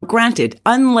crime. Granted,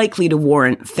 unlikely to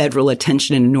warrant federal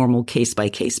attention in a normal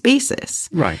case-by-case basis.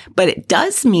 Right. But it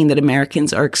does mean that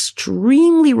Americans are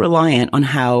extremely reliant on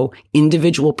how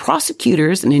individual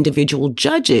prosecutors and individual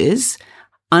judges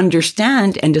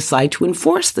understand and decide to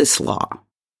enforce this law.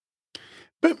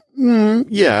 But,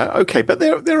 yeah, okay. But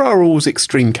there are always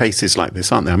extreme cases like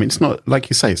this, aren't there? I mean, it's not, like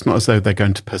you say, it's not as though they're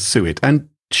going to pursue it. And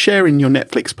sharing your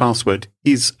Netflix password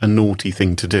is a naughty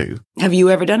thing to do. Have you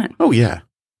ever done it? Oh, yeah.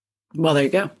 Well, there you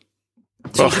go.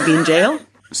 So you should be in jail?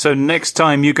 So next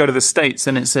time you go to the States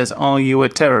and it says, "Are you a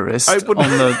terrorist?" on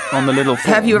the little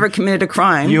form, have you ever committed a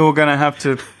crime? You're going to have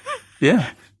to,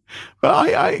 yeah.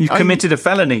 But You've committed a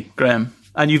felony, Graham,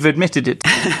 and you've admitted it.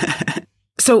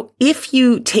 So if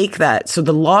you take that, so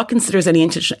the law considers any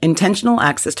intentional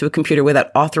access to a computer without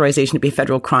authorization to be a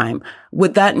federal crime,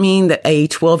 would that mean that a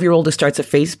 12-year-old who starts a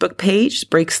Facebook page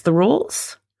breaks the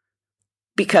rules?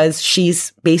 Because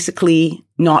she's basically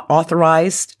not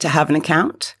authorized to have an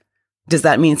account? Does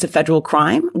that mean it's a federal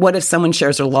crime? What if someone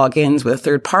shares their logins with a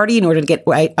third party in order to get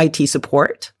IT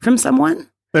support from someone?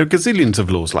 There are gazillions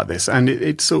of laws like this, and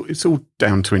it's all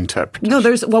down to interpretation.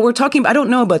 No, we're talking about, I don't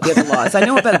know about the other laws. I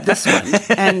know about this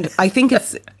one. And I think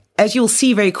it's, as you'll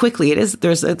see very quickly,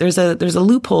 there's a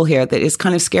loophole here that is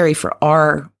kind of scary for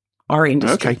our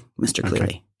industry, Mr. Cleary.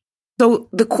 Okay. So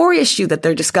the core issue that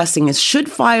they're discussing is, should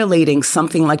violating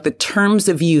something like the terms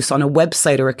of use on a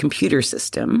website or a computer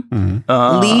system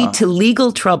lead to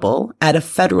legal trouble at a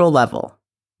federal level,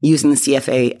 using the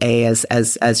CFAA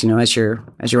as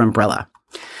your umbrella?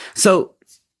 So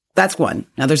that's one.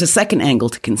 Now, there's a second angle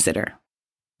to consider.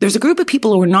 There's a group of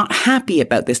people who are not happy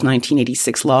about this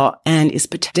 1986 law and its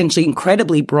potentially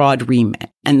incredibly broad remit.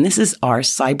 And this is our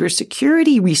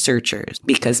cybersecurity researchers,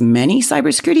 because many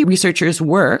cybersecurity researchers'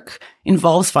 work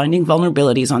involves finding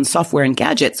vulnerabilities on software and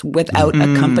gadgets without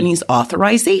a company's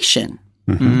authorization.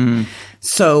 Mm-hmm.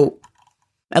 So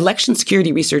election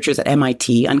security researchers at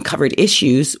MIT uncovered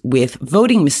issues with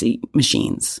voting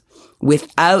machines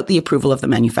without the approval of the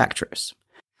manufacturers.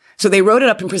 So they wrote it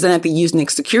up and presented at the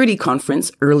Usenix Security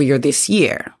Conference earlier this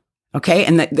year. Okay.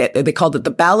 And they called it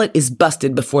 "The Ballot is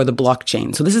Busted Before the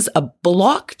Blockchain." So this is a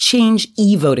blockchain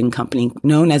e-voting company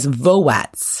known as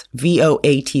VOATZ,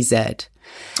 VOATZ.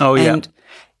 Oh, yeah. And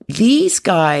these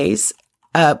guys,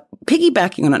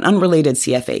 piggybacking on an unrelated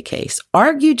CFA case,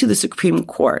 argued to the Supreme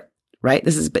Court, right?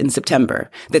 This is in September,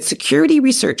 that security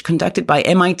research conducted by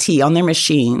MIT on their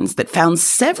machines that found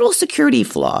several security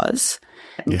flaws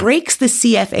breaks the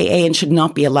CFAA and should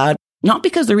not be allowed, not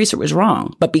because the research was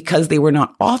wrong, but because they were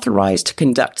not authorized to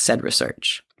conduct said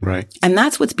research. Right. And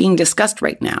that's what's being discussed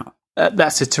right now.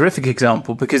 That's a terrific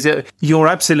example, because you're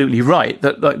absolutely right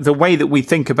that the way that we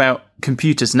think about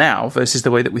computers now versus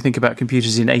the way that we think about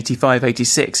computers in 85,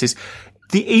 86 is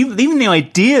even the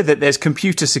idea that there's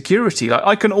computer security. Like,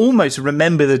 I can almost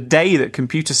remember the day that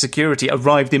computer security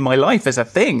arrived in my life as a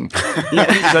thing.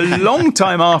 It was a long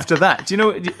time after that. You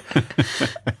know,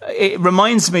 it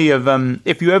reminds me of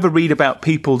if you ever read about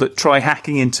people that try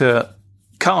hacking into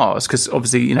cars, because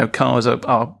obviously, you know, cars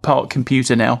are part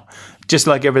computer now, just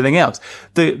like everything else.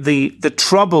 The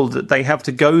trouble that they have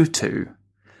to go to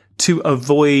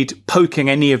avoid poking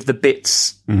any of the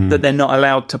bits that they're not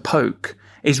allowed to poke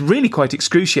is really quite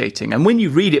excruciating. And when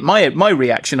you read it, my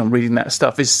reaction on reading that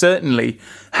stuff is certainly,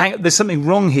 there's something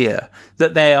wrong here,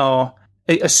 that they are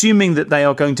assuming that they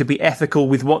are going to be ethical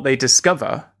with what they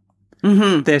discover.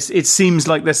 It seems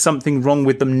like there's something wrong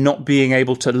with them not being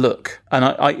able to look. And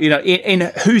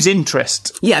in whose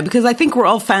interest? Yeah, because I think we're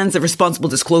all fans of responsible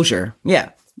disclosure. Yeah.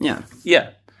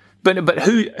 But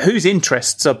whose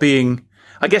interests are being?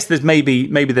 I guess there's maybe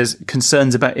there's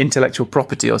concerns about intellectual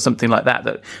property or something like that.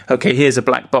 That, okay, here's a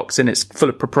black box and it's full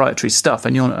of proprietary stuff,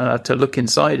 and you're not allowed to look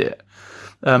inside it.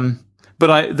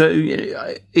 But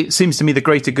it seems to me the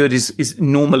greater good is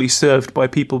normally served by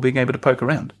people being able to poke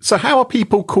around. So how are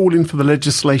people calling for the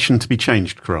legislation to be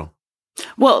changed, Carole?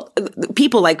 Well,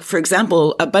 people like, for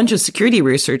example, a bunch of security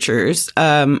researchers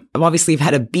obviously have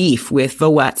had a beef with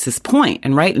VOATZ's point,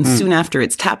 and soon after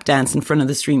its tap dance in front of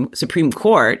the Supreme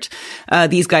Court,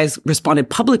 these guys responded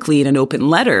publicly in an open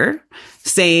letter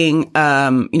saying,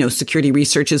 security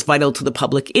research is vital to the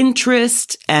public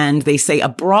interest, and they say a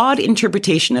broad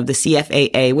interpretation of the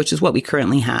CFAA, which is what we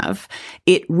currently have,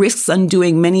 it risks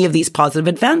undoing many of these positive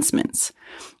advancements.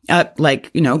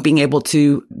 Being able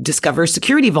to discover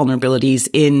security vulnerabilities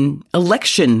in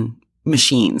election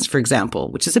machines, for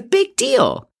example, which is a big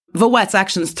deal. VOAT's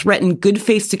actions threaten good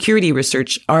faith security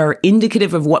research are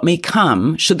indicative of what may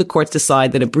come should the courts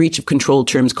decide that a breach of controlled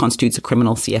terms constitutes a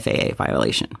criminal CFAA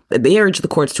violation. They urge the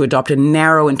courts to adopt a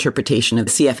narrow interpretation of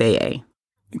the CFAA.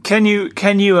 Can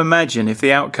you imagine if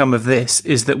the outcome of this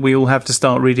is that we all have to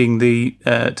start reading the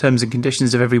terms and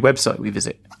conditions of every website we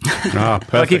visit?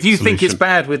 Perfect like if you solution. think it's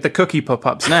bad with the cookie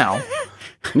pop-ups now,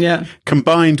 Yeah.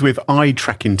 Combined with eye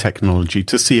tracking technology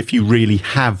to see if you really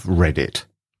have read it.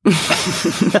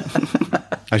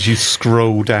 As you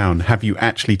scroll down, have you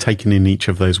actually taken in each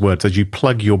of those words? As you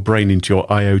plug your brain into your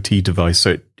IoT device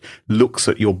so it looks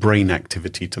at your brain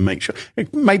activity to make sure.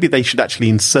 Maybe they should actually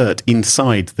insert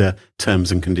inside the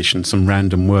terms and conditions some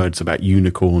random words about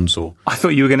unicorns or... I thought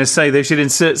you were going to say they should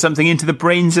insert something into the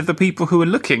brains of the people who are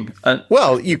looking.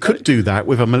 Well, you could do that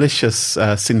with a malicious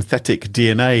synthetic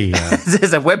DNA.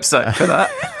 There's a website for that.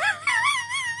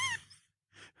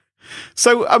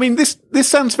 So, I mean, this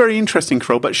sounds very interesting,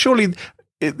 Carole, but surely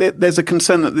there's a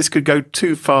concern that this could go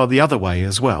too far the other way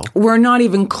as well. We're not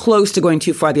even close to going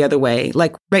too far the other way.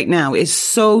 Like right now is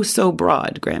so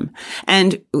broad, Graham.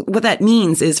 And what that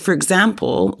means is, for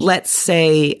example, let's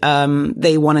say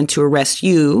they wanted to arrest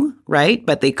you, right?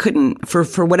 But they couldn't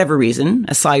for whatever reason,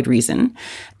 a side reason,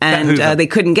 and they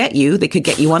couldn't get you. They could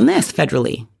get you on this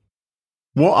federally.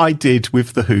 What I did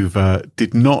with the Hoover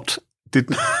did not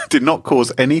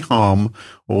cause any harm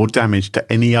or damage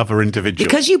to any other individual.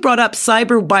 Because you brought up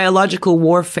cyber biological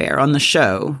warfare on the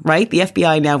show, right? The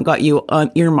FBI now got you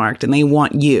earmarked and they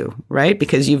want you, right?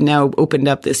 Because you've now opened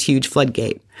up this huge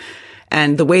floodgate.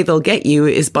 And the way they'll get you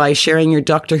is by sharing your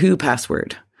Doctor Who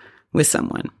password with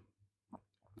someone.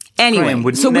 Anyway, Graham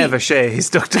would never share his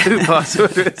Doctor Who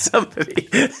password with somebody.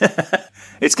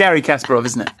 It's Gary Kasparov,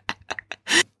 isn't it?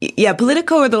 Yeah,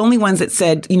 Politico are the only ones that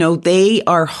said, they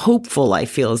are hopeful, I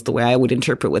feel is the way I would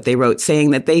interpret what they wrote, saying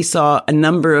that they saw a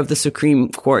number of the Supreme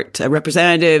Court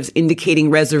representatives indicating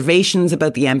reservations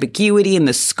about the ambiguity and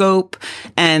the scope,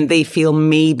 and they feel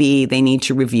maybe they need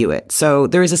to review it. So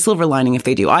there is a silver lining if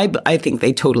they do. I think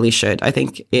they totally should. I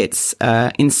think it's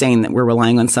insane that we're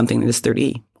relying on something that is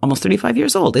almost 35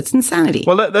 years old. It's insanity.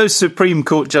 Well, those Supreme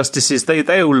Court justices,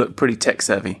 they all look pretty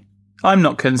tech-savvy. I'm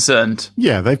not concerned.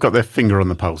 Yeah, they've got their finger on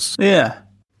the pulse. Yeah.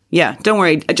 Yeah, don't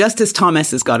worry. Justice Thomas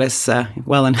has got us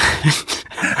well in.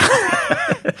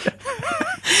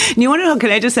 You want to know,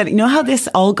 can I just say, how this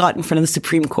all got in front of the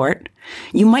Supreme Court?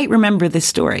 You might remember this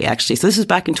story, actually. So this was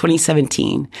back in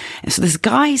 2017. And so this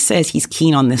guy says he's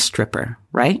keen on this stripper,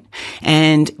 right?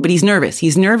 But he's nervous.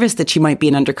 He's nervous that she might be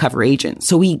an undercover agent.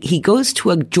 So he goes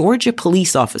to a Georgia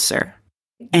police officer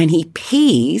and he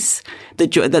pays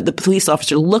the police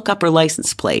officer to look up her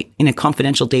license plate in a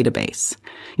confidential database.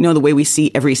 The way we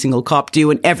see every single cop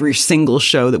do in every single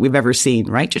show that we've ever seen,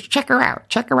 right? Just check her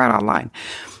out online.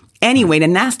 Anyway, the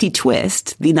nasty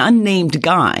twist, the unnamed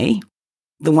guy,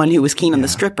 the one who was keen on the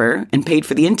stripper and paid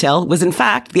for the intel, was in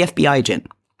fact the FBI agent.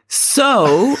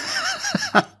 So...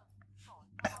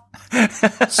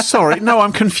 Sorry, no,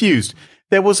 I'm confused.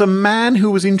 There was a man who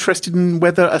was interested in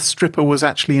whether a stripper was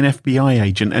actually an FBI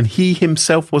agent, and he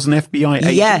himself was an FBI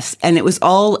agent. Yes, and it was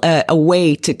all a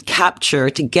way to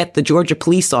get the Georgia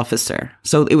police officer.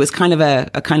 So it was kind of a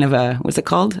what's it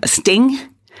called? A sting?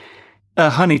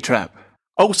 A honey trap.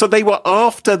 Oh, so they were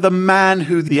after the man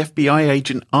who the FBI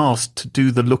agent asked to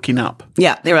do the looking up.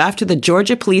 Yeah, they were after the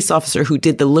Georgia police officer who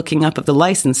did the looking up of the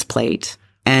license plate.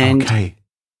 And okay.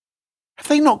 Have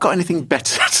they not got anything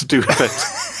better to do with it?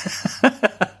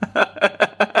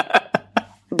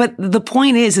 But the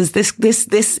point is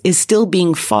this is still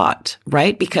being fought,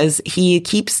 right? Because he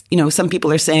keeps, some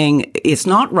people are saying it's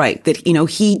not right that,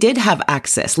 he did have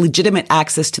legitimate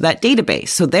access to that database.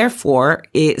 So therefore,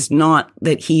 it's not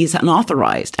that he's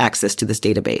unauthorized access to this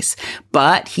database,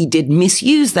 but he did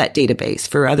misuse that database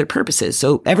for other purposes.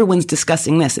 So everyone's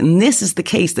discussing this. And this is the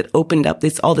case that opened up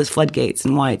all this floodgates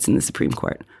and why it's in the Supreme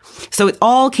Court. So it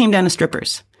all came down to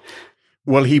strippers.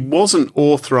 Well, he wasn't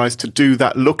authorized to do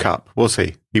that lookup, was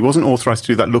he? He wasn't authorized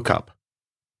to do that lookup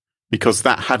because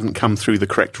that hadn't come through the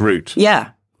correct route. Yeah,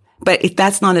 but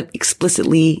that's not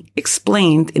explicitly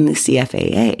explained in the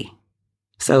CFAA.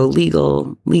 So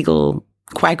legal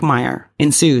quagmire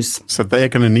ensues. So they're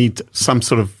going to need some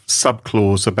sort of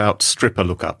subclause about stripper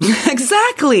lookup.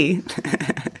 Exactly.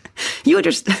 You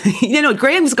understand?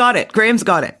 Graham's got it.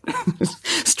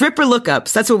 Stripper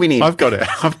lookups. That's what we need. I've got it.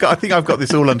 I think I've got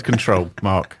this all under control,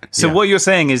 Mark. So what you're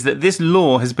saying is that this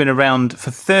law has been around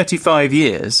for 35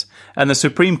 years and the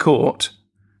Supreme Court,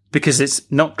 because it's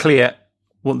not clear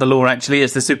what the law actually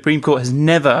is, the Supreme Court has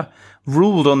never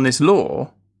ruled on this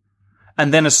law.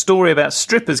 And then a story about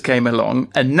strippers came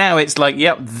along and now it's like,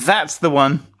 yep, that's the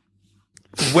one.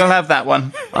 We'll have that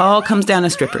one. All comes down to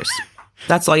strippers.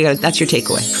 That's all you got. That's your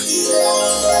takeaway.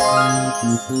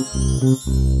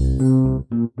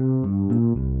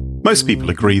 Most people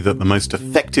agree that the most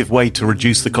effective way to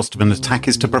reduce the cost of an attack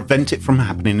is to prevent it from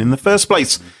happening in the first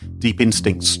place. Deep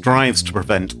Instinct strives to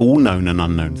prevent all known and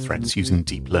unknown threats using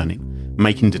deep learning,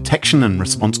 making detection and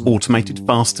response automated,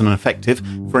 fast and effective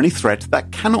for any threat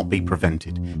that cannot be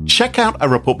prevented. Check out a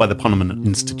report by the Ponemon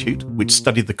Institute, which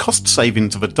studied the cost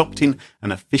savings of adopting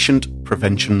an efficient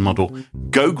prevention model.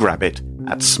 Go grab it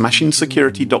at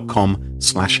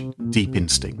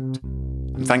smashingsecurity.com/deepinstinct.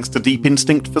 And thanks to Deep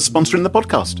Instinct for sponsoring the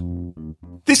podcast.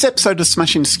 This episode of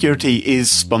Smashing Security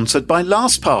is sponsored by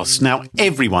LastPass. Now,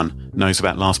 everyone knows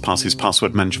about LastPass's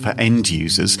password manager for end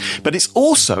users, but it's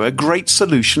also a great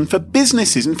solution for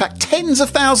businesses. In fact, tens of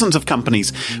thousands of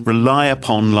companies rely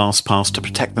upon LastPass to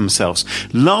protect themselves.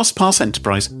 LastPass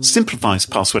Enterprise simplifies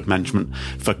password management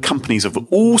for companies of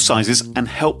all sizes and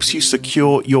helps you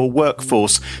secure your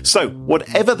workforce. So,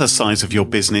 whatever the size of your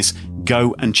business,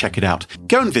 go and check it out.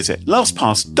 Go and visit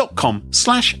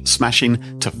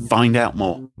lastpass.com/smashing to find out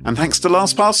more. And thanks to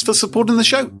LastPass for supporting the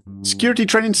show. Security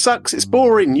training sucks. It's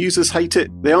boring. Users hate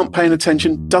it. They aren't paying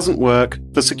attention. Doesn't work.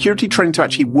 For security training to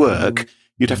actually work,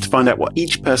 you'd have to find out what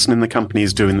each person in the company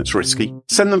is doing that's risky.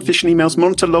 Send them phishing emails,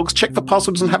 monitor logs, check for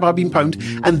passwords and have I been pwned.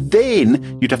 And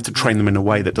then you'd have to train them in a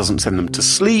way that doesn't send them to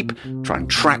sleep, try and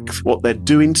track what they're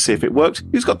doing to see if it worked.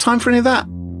 Who's got time for any of that?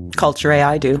 Culture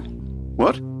AI do.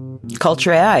 What?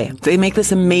 Culture AI. They make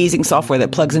this amazing software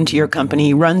that plugs into your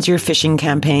company, runs your phishing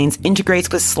campaigns,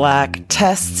 integrates with Slack,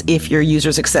 tests if your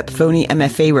users accept phony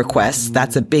MFA requests,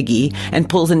 that's a biggie, and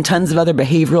pulls in tons of other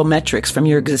behavioral metrics from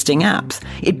your existing apps.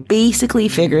 It basically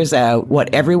figures out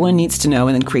what everyone needs to know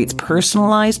and then creates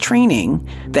personalized training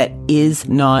that is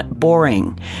not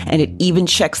boring. And it even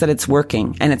checks that it's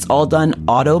working, and it's all done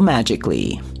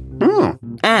auto-magically.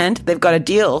 And they've got a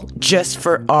deal just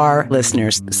for our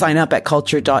listeners. Sign up at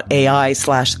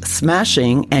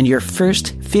culture.ai/smashing and your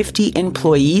first 50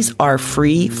 employees are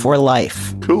free for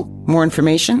life. Cool. More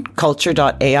information,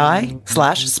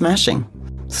 culture.ai/smashing.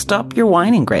 Stop your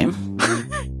whining, Graham.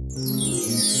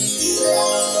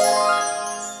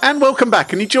 And welcome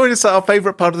back. And you join us at our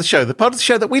favourite part of the show, the part of the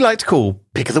show that we like to call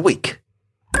Pick of the Week.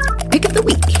 Pick of the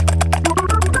week.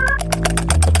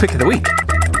 Pick of the week.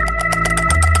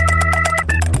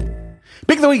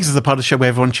 Pick of the Week is the part of the show where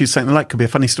everyone chooses something like, could be a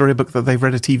funny story, a book that they've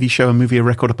read, a TV show, a movie, a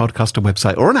record, a podcast, a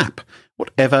website, or an app.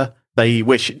 Whatever they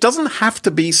wish. It doesn't have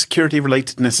to be security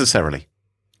related necessarily.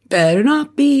 Better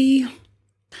not be.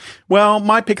 Well,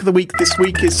 my pick of the week this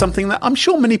week is something that I'm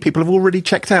sure many people have already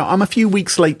checked out. I'm a few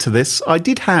weeks late to this. I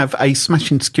did have a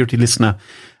Smashing Security listener,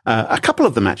 a couple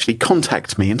of them actually,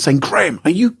 contact me and saying, Graham,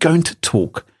 are you going to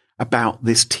talk about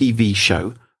this TV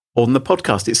show on the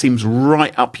podcast? It seems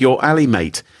right up your alley,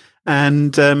 mate.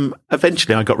 And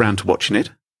eventually I got round to watching it,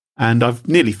 and I've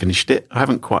nearly finished it. I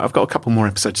haven't quite. I've got a couple more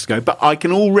episodes to go, but I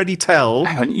can already tell.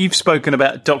 Hang on, you've spoken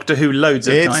about Doctor Who loads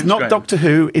of times. It's not Graham. Doctor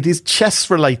Who. It is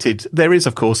chess related. There is,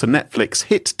 of course, a Netflix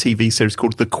hit TV series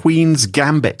called The Queen's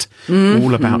Gambit,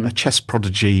 all about a chess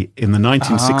prodigy in the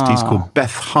 1960s called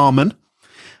Beth Harmon.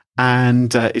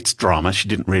 And it's drama. She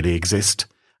didn't really exist.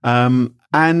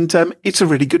 And it's a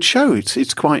really good show.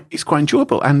 It's quite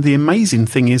enjoyable. And the amazing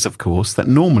thing is, of course, that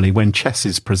normally when chess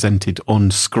is presented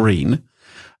on screen,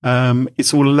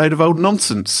 it's all a load of old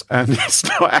nonsense, and it's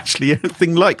not actually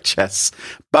anything like chess.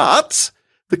 But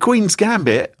the Queen's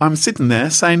Gambit, I'm sitting there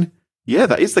saying, yeah,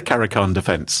 that is the Caro-Kann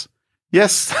defence.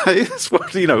 Yes, that is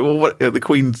what, or what, the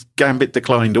Queen's Gambit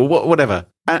declined, or whatever.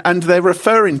 And they're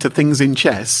referring to things in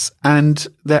chess, and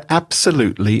they're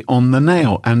absolutely on the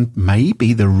nail. And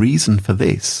maybe the reason for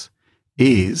this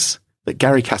is that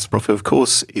Garry Kasparov, who of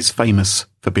course is famous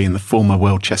for being the former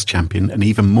world chess champion, and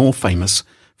even more famous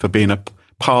for being a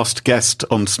past guest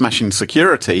on Smashing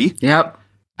Security,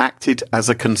 acted as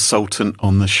a consultant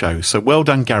on the show. So well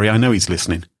done, Gary. I know he's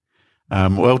listening.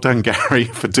 Well done, Gary,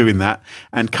 for doing that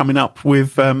and coming up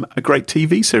with a great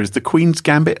TV series, The Queen's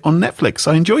Gambit on Netflix.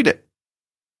 I enjoyed it.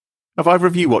 Have either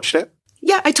of you watched it?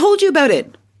 Yeah, I told you about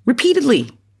it repeatedly.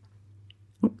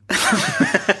 In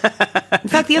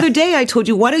fact, the other day I told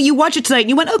you, why don't you watch it tonight? And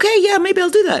you went, okay, yeah, maybe I'll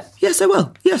do that. Yes, I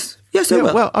will. Yes, I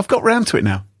will. Well, I've got round to it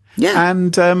now. Yeah.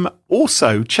 And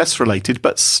also chess related,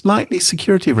 but slightly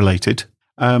security related.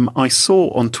 I saw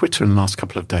on Twitter in the last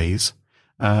couple of days,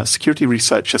 security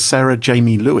researcher Sarah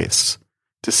Jamie Lewis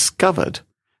discovered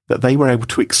that they were able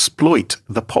to exploit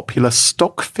the popular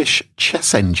Stockfish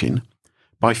chess engine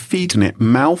by feeding it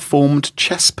malformed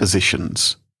chess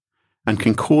positions, and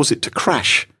can cause it to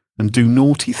crash and do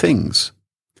naughty things.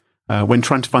 when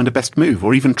trying to find a best move,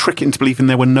 or even trick into believing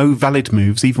there were no valid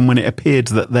moves, even when it appeared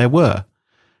that there were.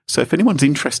 So if anyone's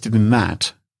interested in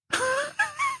that,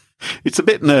 it's a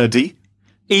bit nerdy.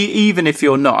 Even if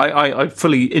you're not, I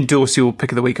fully endorse your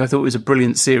pick of the week. I thought it was a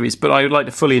brilliant series, but I would like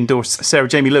to fully endorse Sarah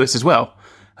Jamie Lewis as well.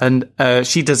 And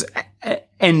she does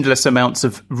endless amounts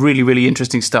of really, really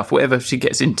interesting stuff, whatever she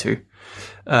gets into.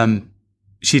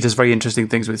 She does very interesting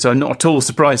things with. So I'm not at all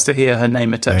surprised to hear her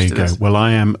name attached to this. Well,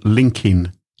 I am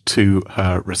linking to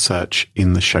her research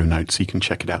in the show notes, so you can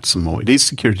check it out some more. It is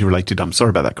security related. I'm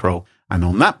sorry about that, Carole. And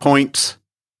on that point,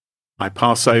 I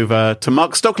pass over to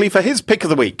Mark Stockley for his pick of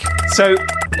the week. So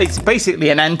it's basically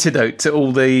an antidote to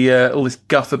all this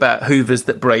guff about Hoovers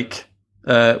that break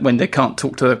when they can't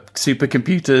talk to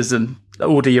supercomputers and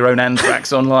order your own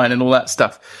anthrax online and all that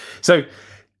stuff. So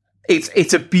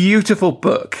it's a beautiful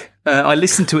book. I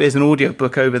listened to it as an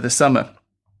audiobook over the summer.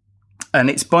 And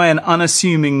it's by an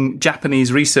unassuming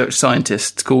Japanese research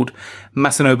scientist called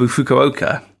Masanobu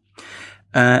Fukuoka.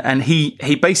 And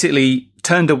he basically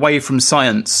turned away from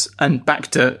science and back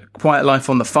to quiet life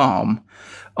on the farm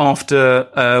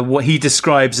after what he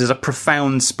describes as a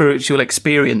profound spiritual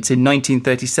experience in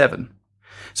 1937.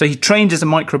 So he trained as a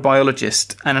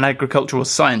microbiologist and an agricultural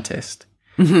scientist.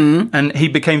 Mm-hmm. And he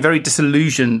became very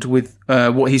disillusioned with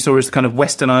what he saw as kind of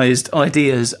westernized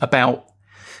ideas about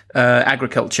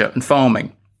agriculture and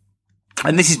farming.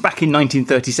 And this is back in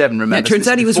 1937, remember? It turns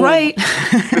out he was right.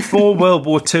 Before World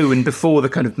War II and before the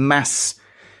kind of mass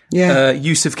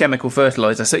use of chemical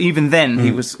fertilizer. So even then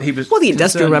he was Well, the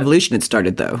Industrial Revolution had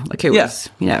started, though. Like it was,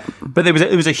 But there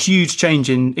was a huge change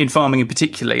in farming in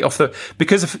particular,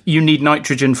 because you need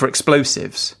nitrogen for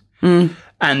explosives.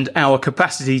 And our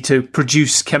capacity to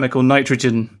produce chemical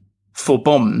nitrogen for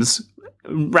bombs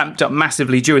ramped up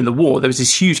massively during the war. There was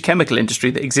this huge chemical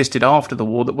industry that existed after the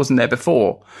war that wasn't there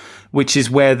before, which is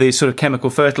where the sort of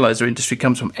chemical fertilizer industry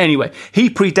comes from. Anyway,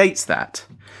 he predates that,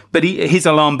 but his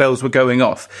alarm bells were going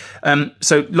off.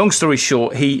 So long story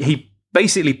short, he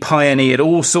basically pioneered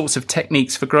all sorts of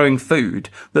techniques for growing food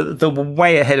that were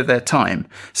way ahead of their time.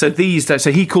 So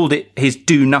he called it his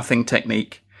do nothing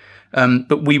technique.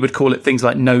 But we would call it things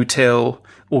like no-till,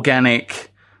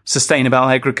 organic, sustainable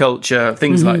agriculture,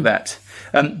 things like that.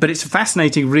 But it's a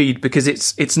fascinating read because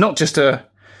it's not just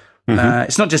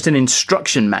it's not just an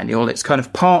instruction manual. It's kind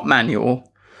of part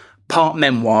manual, part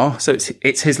memoir. So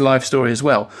it's his life story as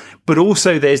well. But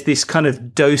also there's this kind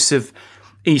of dose of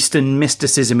Eastern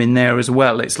mysticism in there as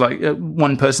well. It's like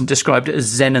one person described it as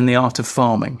Zen and the art of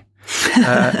farming.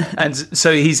 And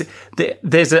so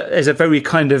there's a very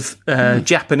kind of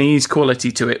Japanese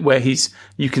quality to it where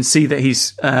you can see that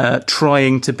he's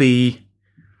trying to be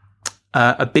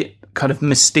a bit kind of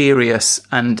mysterious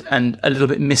and a little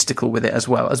bit mystical with it as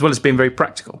well as being very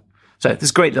practical. So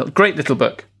this great little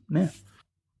book. Yeah.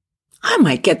 I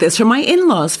might get this for my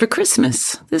in-laws for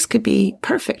Christmas. This could be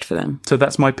perfect for them. So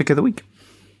that's my pick of the week.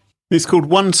 It's called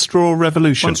One Straw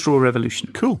Revolution. One Straw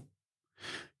Revolution. Cool.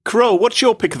 Carole, what's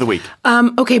your pick of the week?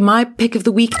 Okay, my pick of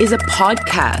the week is a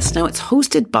podcast. Now, it's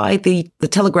hosted by the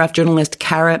Telegraph journalist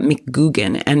Cara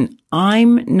McGugan, and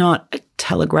I'm not a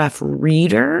Telegraph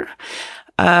reader,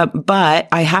 but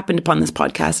I happened upon this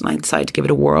podcast and I decided to give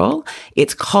it a whirl.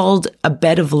 It's called A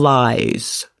Bed of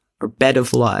Lies. Or Bed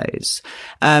of Lies.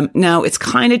 Now, it's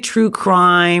kind of true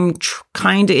crime,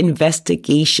 kind of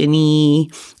investigation-y,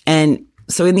 and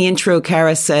so in the intro,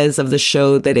 Cara says of the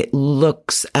show that it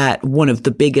looks at one of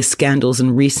the biggest scandals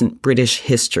in recent British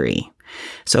history.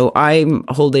 So I'm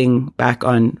holding back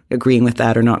on agreeing with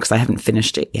that or not because I haven't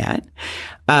finished it yet.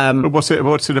 What's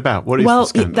it about? What is the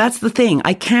scandal? That's the thing.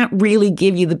 I can't really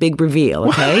give you the big reveal,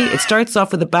 okay? It starts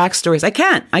off with the backstories. I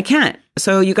can't.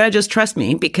 So you got to just trust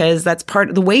me because that's part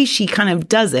of the way she kind of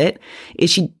does it is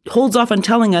she holds off on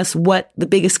telling us what the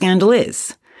biggest scandal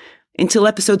is. Until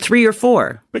episode 3 or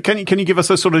 4. But can you give us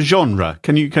a sort of genre?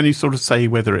 Can you sort of say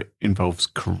whether it involves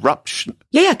corruption?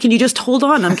 Yeah. Can you just hold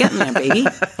on? I'm getting there, baby.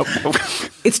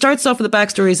 It starts off with the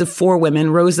backstories of 4 women,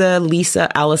 Rosa,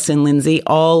 Lisa, Allison, Lindsay,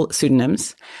 all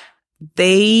pseudonyms.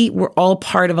 They were all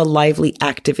part of a lively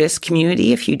activist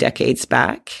community a few decades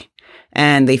back.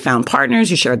 And they found partners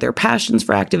who shared their passions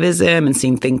for activism and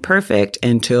seemed thing perfect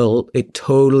until it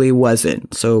totally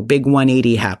wasn't. So big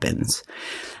 180 happens.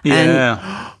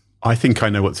 Yeah. I think I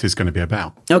know what this is going to be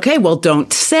about. Okay, well,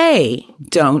 don't say,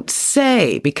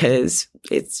 because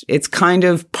it's kind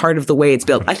of part of the way it's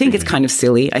built. I think it's kind of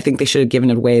silly. I think they should have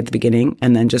given it away at the beginning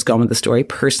and then just gone with the story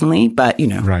personally. But,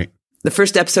 right. The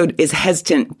first episode is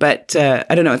hesitant, but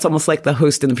I don't know. It's almost like the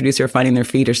host and the producer are finding their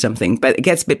feet or something. But it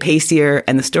gets a bit pacier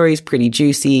and the story is pretty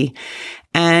juicy.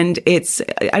 And it's,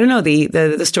 I don't know,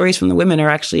 the stories from the women are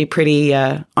actually pretty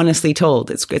honestly told.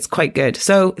 It's quite good.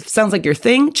 So if it sounds like your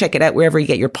thing, check it out wherever you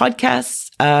get your podcasts.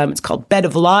 It's called Bed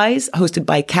of Lies, hosted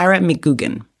by Cara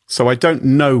McGugan. So I don't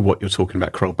know what you're talking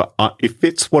about, Carole, but if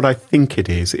it's what I think it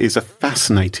is a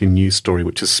fascinating news story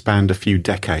which has spanned a few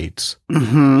decades.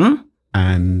 Mm-hmm.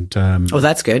 And oh,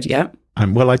 that's good. Yeah.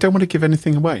 Well, I don't want to give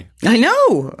anything away. I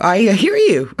know. I hear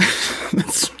you.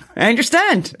 I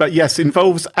understand. But yes,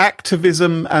 involves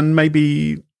activism and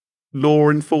maybe law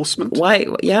enforcement. Why?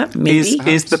 Yeah, maybe.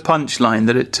 Is the punchline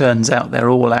that it turns out they're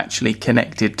all actually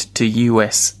connected to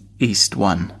US East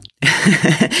 1?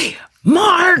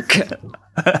 Mark!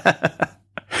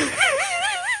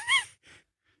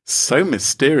 So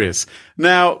mysterious.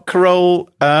 Now, Carole,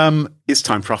 it's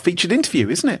time for our featured interview,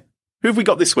 isn't it? Who have we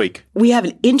got this week? We have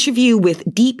an interview with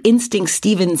Deep Instinct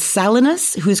Stephen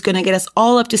Salinas, who's going to get us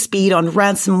all up to speed on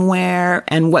ransomware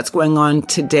and what's going on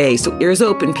today. So ears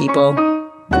open, people.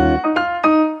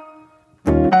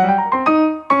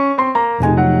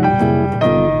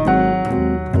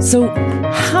 So,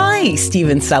 hi,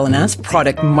 Stephen Salinas,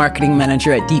 Product Marketing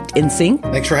Manager at Deep Instinct.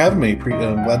 Thanks for having me.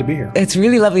 I'm glad to be here. It's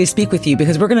really lovely to speak with you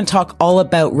because we're going to talk all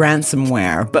about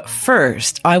ransomware. But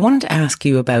first, I wanted to ask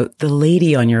you about the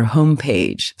lady on your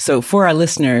homepage. So for our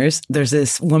listeners, there's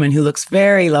this woman who looks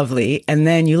very lovely. And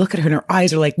then you look at her and her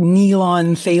eyes are like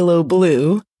neon phthalo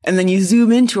blue. And then you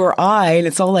zoom into her eye and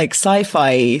it's all like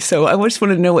sci-fi. So I just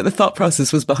wanted to know what the thought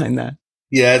process was behind that.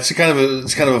 Yeah, it's kind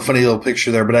of a funny little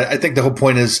picture there, but I think the whole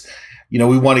point is,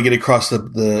 we want to get across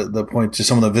the point to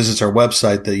someone that visits our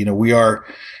website that, we are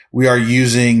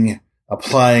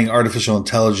applying artificial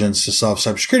intelligence to solve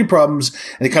cybersecurity problems.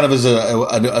 And it kind of is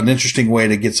an interesting way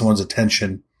to get someone's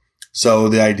attention. So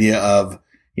the idea of,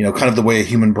 kind of the way a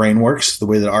human brain works, the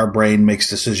way that our brain makes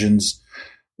decisions,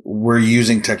 we're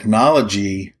using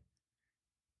technology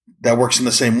that works in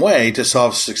the same way to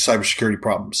solve cybersecurity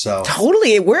problems. So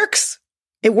totally, it works.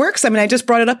 It works. I mean, I just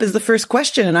brought it up as the first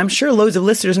question, and I'm sure loads of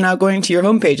listeners are now going to your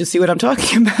homepage to see what I'm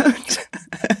talking about.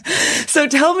 So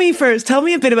tell me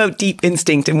a bit about Deep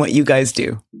Instinct and what you guys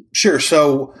do. Sure.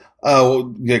 So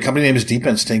the company name is Deep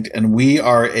Instinct, and we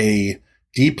are a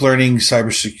deep learning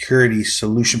cybersecurity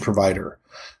solution provider.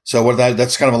 So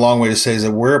that's kind of a long way to say is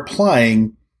that we're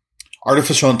applying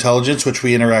artificial intelligence, which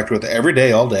we interact with every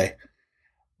day, all day.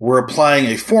 We're applying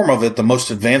a form of it, the most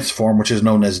advanced form, which is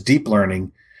known as deep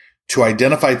learning, to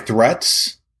identify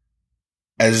threats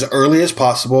as early as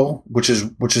possible, which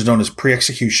is known as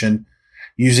pre-execution,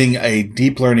 using a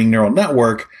deep learning neural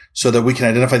network so that we can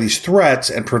identify these threats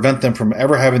and prevent them from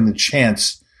ever having the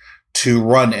chance to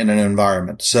run in an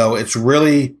environment. So it's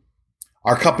really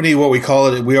our company, what we call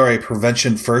it, we are a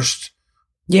prevention first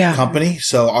company.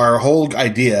 So our whole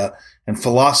idea and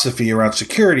philosophy around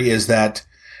security is that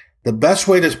the best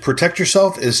way to protect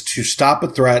yourself is to stop a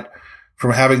threat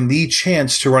from having the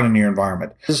chance to run in your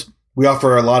environment. We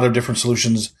offer a lot of different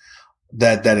solutions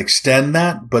that extend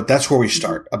that, but that's where we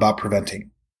start about preventing.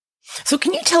 So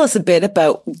can you tell us a bit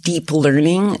about deep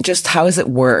learning? Just how does it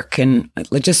work? And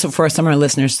just for some of our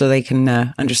listeners so they can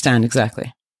understand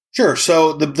exactly. Sure.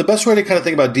 So the best way to kind of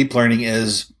think about deep learning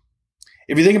is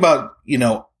if you think about,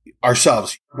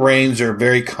 ourselves, brains are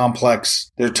very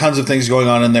complex. There are tons of things going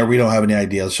on in there. We don't have any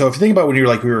idea. So if you think about when you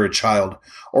were a child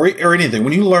or anything,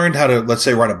 when you learned how to, let's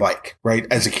say, ride a bike, right?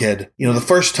 As a kid, the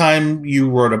first time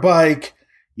you rode a bike,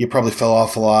 you probably fell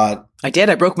off a lot. I did.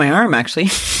 I broke my arm, actually.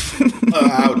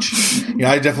 Ouch.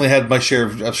 I definitely had my share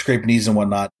of scraped knees and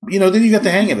whatnot. Then you got the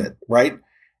hang of it, right?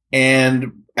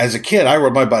 And as a kid, I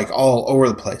rode my bike all over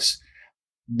the place.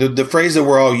 The phrase that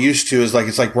we're all used to is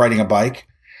it's like riding a bike.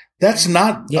 That's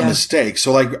not a mistake.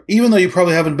 So even though you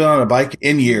probably haven't been on a bike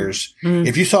in years,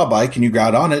 if you saw a bike and you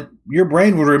got on it, your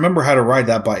brain would remember how to ride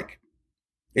that bike.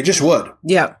 It just would.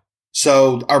 Yeah.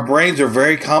 So our brains are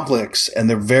very complex and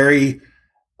they're very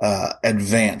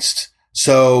advanced.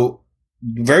 So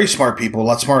very smart people, a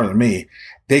lot smarter than me,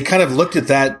 they kind of looked at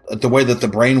the way that the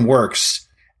brain works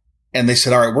and they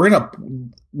said, all right,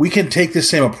 we can take this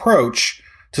same approach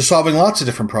to solving lots of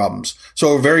different problems.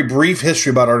 So a very brief history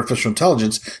about artificial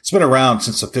intelligence. It's been around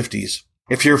since the 50s.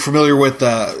 If you're familiar with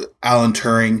Alan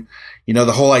Turing,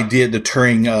 the whole idea, the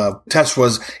Turing test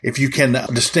was if you can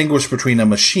distinguish between a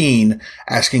machine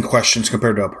asking questions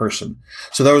compared to a person.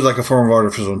 So that was like a form of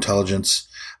artificial intelligence,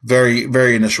 very,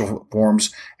 very initial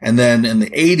forms. And then in the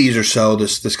 80s or so,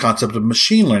 this concept of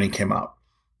machine learning came out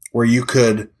where you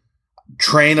could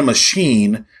train a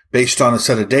machine based on a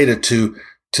set of data to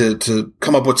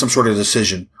come up with some sort of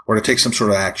decision or to take some sort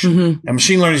of action. Mm-hmm. And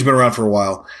machine learning has been around for a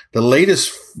while. The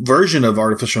latest version of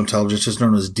artificial intelligence is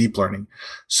known as deep learning.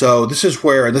 So this is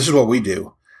what we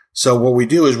do. So what we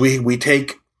do is we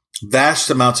take vast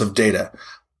amounts of data.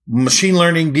 Machine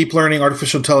learning, deep learning,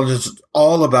 artificial intelligence,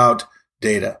 all about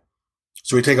data.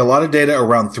 So we take a lot of data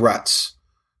around threats.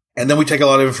 And then we take a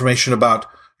lot of information about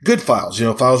good files,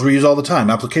 files we use all the time,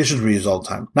 applications we use all the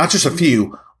time, not just a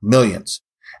few, millions.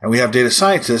 And we have data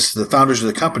scientists, the founders of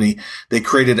the company, they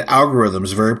created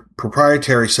algorithms, a very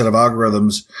proprietary set of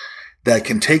algorithms that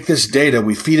can take this data,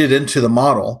 we feed it into the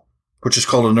model, which is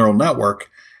called a neural network.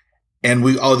 And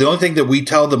the only thing that we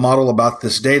tell the model about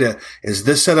this data is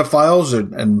this set of files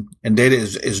and data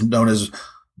is known as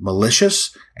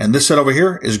malicious, and this set over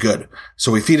here is good.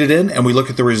 So we feed it in and we look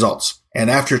at the results. And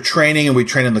after training, and we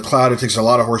train in the cloud, it takes a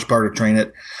lot of horsepower to train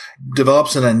it,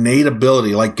 develops an innate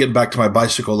ability, like getting back to my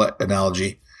bicycle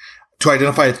analogy, to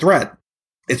identify a threat.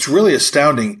 It's really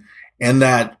astounding in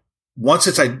that once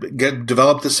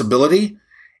developed this ability,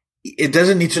 it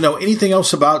doesn't need to know anything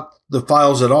else about the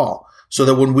files at all. So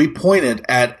that when we point it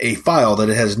at a file that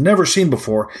it has never seen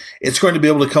before, it's going to be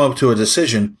able to come up to a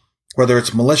decision, whether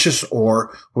it's malicious or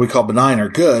what we call benign or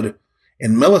good,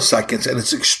 in milliseconds, and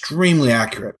it's extremely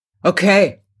accurate.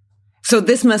 Okay. So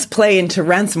this must play into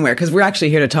ransomware, because we're actually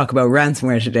here to talk about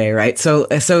ransomware today, right? So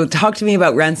talk to me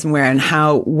about ransomware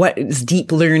and what is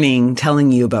deep learning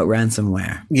telling you about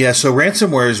ransomware? Yeah. So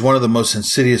ransomware is one of the most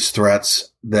insidious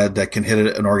threats that can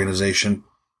hit an organization.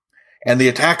 And the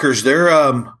attackers,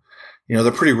 they're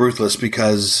pretty ruthless,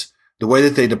 because the way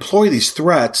that they deploy these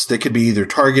threats, they could be either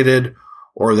targeted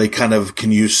or they kind of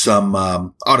can use some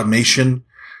automation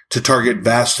to target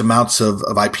vast amounts of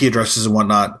IP addresses and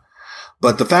whatnot.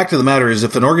 But the fact of the matter is,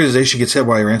 if an organization gets hit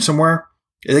by ransomware,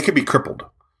 they could be crippled,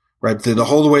 right? The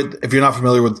whole way, if you're not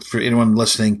familiar with, for anyone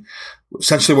listening,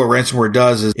 essentially what ransomware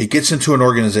does is it gets into an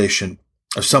organization.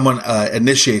 If someone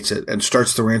initiates it and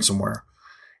starts the ransomware,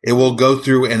 it will go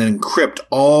through and encrypt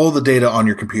all the data on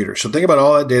your computer. So think about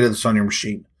all that data that's on your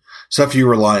machine, stuff you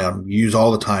rely on, you use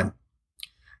all the time.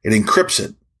 It encrypts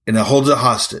it and it holds it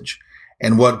hostage.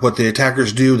 And what the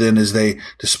attackers do then is they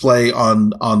display on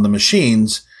the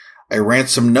machines a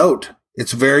ransom note.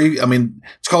 It's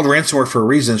called ransomware for a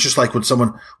reason. It's just like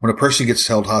when a person gets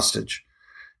held hostage,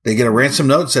 they get a ransom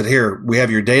note and said, here, we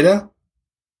have your data.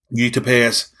 You need to pay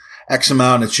us X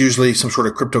amount. It's usually some sort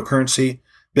of cryptocurrency.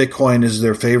 Bitcoin is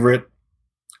their favorite.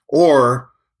 Or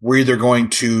we're either going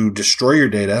to destroy your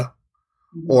data,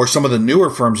 or some of the newer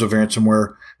forms of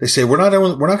ransomware, they say, we're not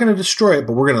going to destroy it,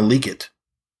 but we're going to leak it.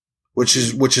 Which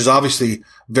is obviously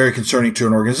very concerning to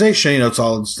an organization. It's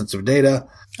all sensitive data.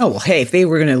 Oh, well, hey, if they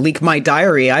were going to leak my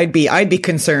diary, I'd be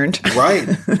concerned. Right.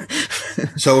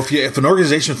 So if an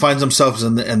organization finds themselves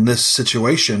in this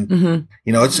situation,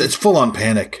 mm-hmm. It's full on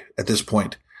panic at this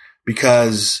point,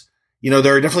 because,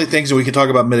 there are definitely things that we can talk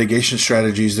about mitigation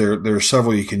strategies. There are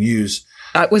several you can use.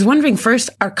 I was wondering first,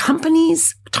 are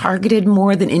companies targeted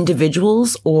more than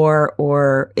individuals,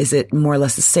 or is it more or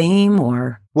less the same,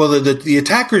 or? Well, the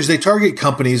attackers, they target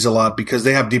companies a lot because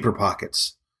they have deeper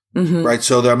pockets, mm-hmm. right?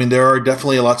 So there are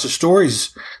definitely lots of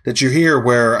stories that you hear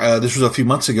where, this was a few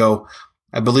months ago.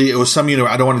 I believe it was I'm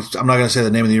not going to say the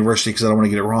name of the university because I don't want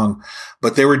to get it wrong,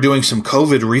 but they were doing some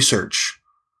COVID research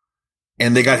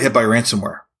and they got hit by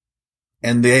ransomware,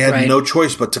 and they had no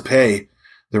choice but to pay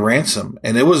the ransom.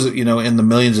 And it was, in the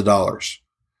millions of dollars,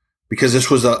 because this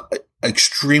was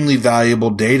extremely valuable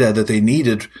data that they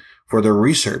needed for their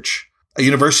research. A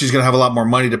university is going to have a lot more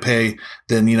money to pay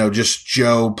than, just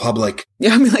Joe Public.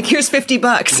 Yeah. Here's $50.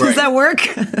 Right. Does that work?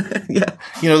 Yeah.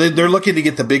 They're looking to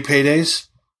get the big paydays.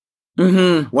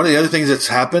 Mm-hmm. One of the other things that's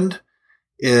happened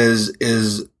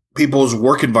is people's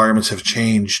work environments have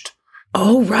changed.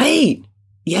 Oh, right.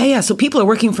 Yeah. So people are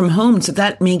working from home. So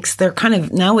that makes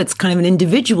now it's kind of an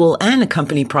individual and a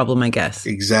company problem, I guess.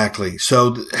 Exactly.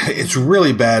 So it's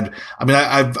really bad.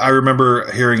 I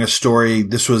remember hearing a story.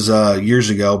 This was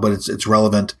years ago, but it's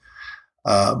relevant.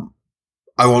 I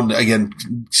won't, again,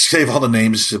 save all the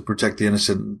names to protect the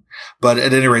innocent. But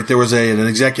at any rate, there was an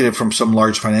executive from some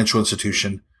large financial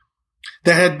institution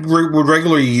that would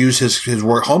regularly use his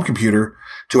work home computer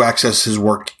to access his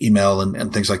work email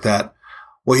and things like that.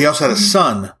 Well, he also had a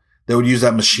son that would use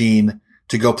that machine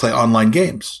to go play online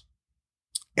games.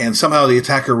 And somehow the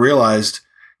attacker realized,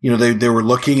 they were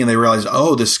looking and they realized,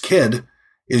 oh, this kid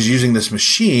is using this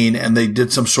machine, and they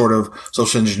did some sort of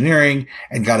social engineering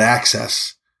and got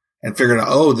access and figured out,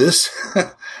 oh, this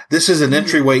is an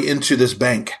entryway into this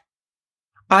bank.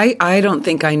 I don't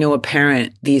think I know a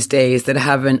parent these days that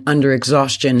haven't, under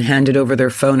exhaustion, handed over their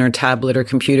phone or tablet or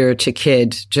computer to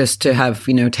kid just to have,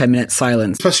 10-minute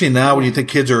silence. Especially now when you think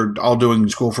kids are all doing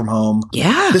school from home.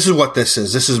 Yeah. This is what this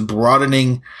is. This is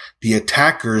broadening the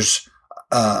attacker's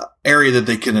area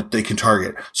that they can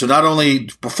target. So not only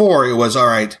before it was, all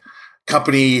right,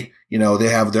 company,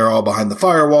 they're all behind the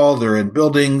firewall. They're in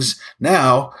buildings.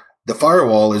 Now the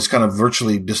firewall is kind of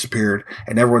virtually disappeared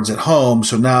and everyone's at home.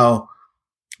 So now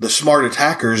the smart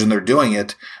attackers, and they're doing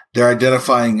it, they're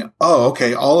identifying,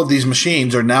 all of these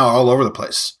machines are now all over the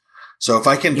place. So if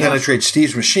I can penetrate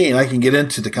Steve's machine, I can get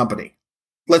into the company.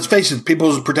 Let's face it,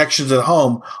 people's protections at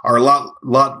home are a lot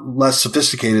less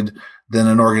sophisticated than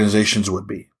an organization's would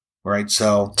be. Right.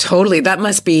 So totally. It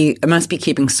must be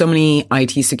keeping so many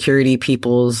IT security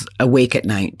peoples awake at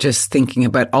night, just thinking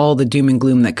about all the doom and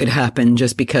gloom that could happen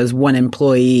just because one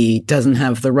employee doesn't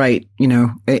have the right,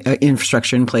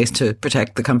 infrastructure in place to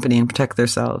protect the company and protect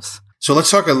themselves. So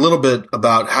let's talk a little bit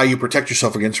about how you protect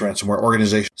yourself against ransomware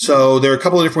organization. So there are a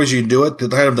couple of different ways you can do it. The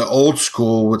kind of the old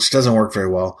school, which doesn't work very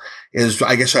well, is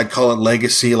I guess I'd call it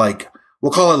legacy,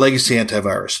 we'll call it legacy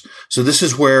antivirus. So this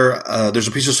is where there's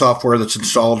a piece of software that's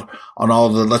installed on all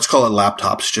the, let's call it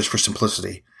laptops, just for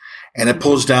simplicity. And it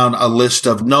pulls down a list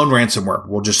of known ransomware,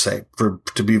 we'll just say,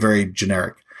 to be very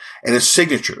generic. And it's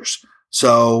signatures.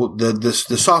 So the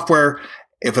software,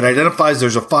 if it identifies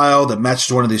there's a file that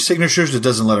matches one of these signatures, it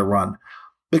doesn't let it run.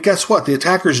 But guess what? The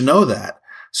attackers know that.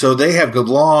 So they have gone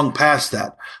long past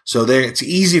that. So it's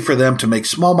easy for them to make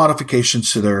small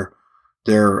modifications to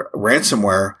their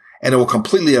ransomware, and it will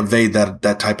completely evade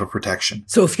that type of protection.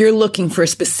 So if you're looking for a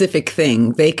specific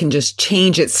thing, they can just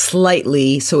change it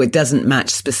slightly so it doesn't match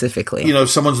specifically. If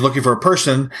someone's looking for a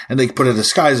person and they put a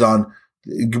disguise on,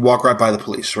 you walk right by the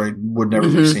police, right? Would never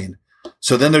be seen.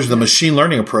 So then there's the machine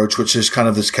learning approach, which is kind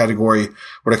of this category,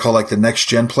 what I call like the next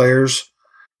gen players.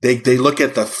 They look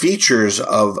at the features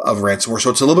of ransomware. So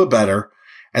it's a little bit better.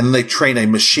 And then they train a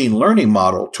machine learning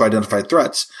model to identify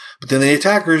threats. But then the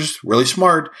attackers, really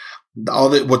smart,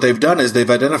 what they've done is they've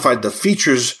identified the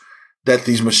features that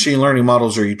these machine learning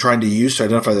models are trying to use to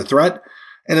identify the threat.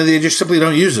 And then they just simply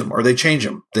don't use them, or they change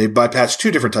them. They bypass two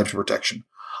different types of protection.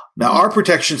 Now our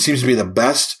protection seems to be the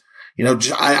best.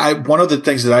 One of the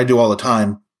things that I do all the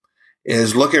time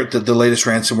is look at the latest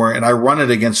ransomware, and I run it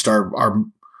against our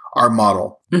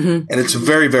model. And it's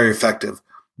very, very effective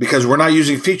because we're not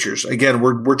using features. Again,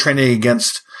 we're training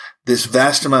against this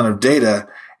vast amount of data,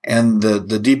 and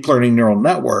the deep learning neural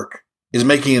network is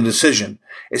making a decision.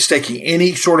 It's taking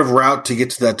any sort of route to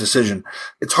get to that decision.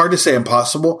 It's hard to say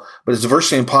impossible, but it's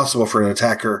virtually impossible for an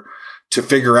attacker to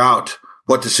figure out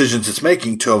what decisions it's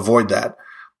making to avoid that.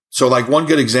 So like one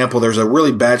good example, there's a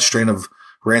really bad strain of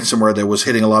ransomware that was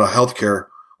hitting a lot of healthcare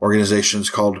organizations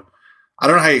called, I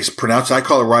don't know how you pronounce it. I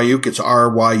call it Ryuk. It's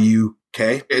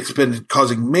RYUK. It's been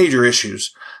causing major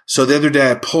issues. So the other day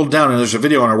I pulled down, and there's a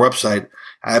video on our website,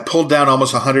 I pulled down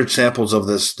almost 100 samples of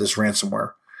this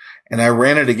ransomware, and I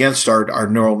ran it against our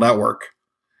neural network.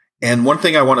 And one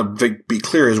thing I want to be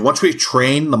clear is once we've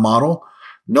trained the model,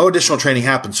 no additional training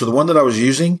happens. So the one that I was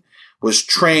using was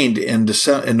trained in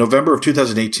November of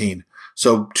 2018.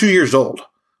 So 2 years old.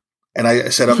 And I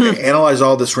said, okay, analyze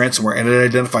all this ransomware. And it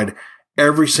identified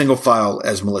every single file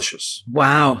as malicious.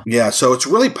 Wow. Yeah. So it's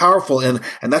really powerful. And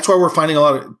that's why we're finding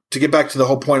to get back to the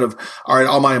whole point of, all right,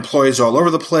 all my employees are all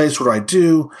over the place. What do I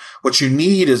do? What you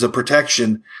need is a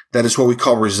protection that is what we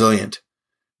call resilient,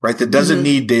 right? That doesn't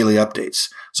need daily updates.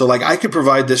 So like I could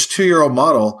provide this 2-year-old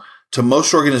model to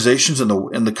most organizations in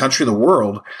the country, the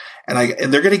world, and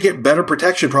they're going to get better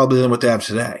protection probably than what they have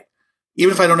today,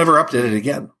 even if I don't ever update it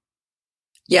again.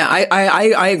 Yeah,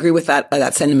 I agree with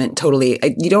that sentiment totally.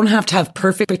 You don't have to have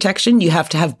perfect protection. You have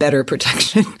to have better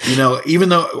protection. Even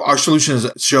though our solution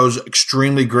shows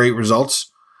extremely great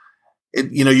results,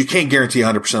 you can't guarantee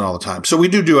 100% all the time. So we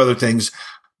do other things,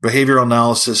 behavioral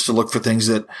analysis to look for things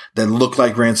that look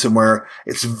like ransomware.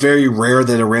 It's very rare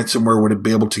that a ransomware would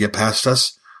be able to get past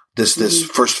us this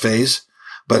first phase.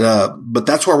 But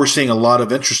that's why we're seeing a lot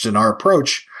of interest in our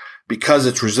approach, because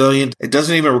it's resilient. It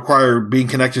doesn't even require being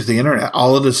connected to the internet.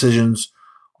 All the decisions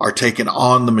are taken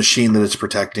on the machine that it's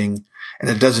protecting, and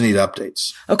it doesn't need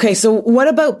updates. Okay. So what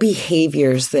about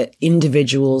behaviors that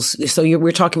individuals,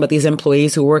 we're talking about these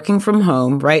employees who are working from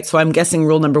home, right? So I'm guessing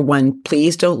rule number 1,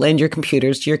 please don't lend your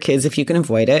computers to your kids if you can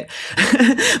avoid it.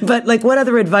 But like, what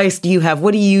other advice do you have?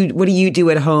 What do you do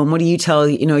at home? What do you tell,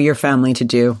 your family to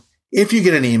do? If you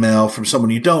get an email from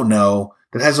someone you don't know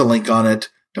that has a link on it,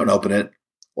 don't open it.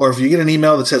 Or if you get an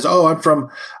email that says, oh, I'm from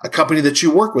a company that you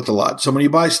work with a lot, someone you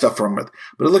buy stuff from with,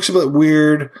 but it looks a bit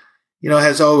weird,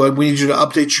 has, oh, we need you to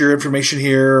update your information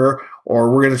here,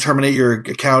 or we're going to terminate your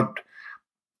account.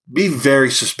 Be very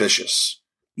suspicious.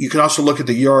 You can also look at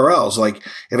the URLs. Like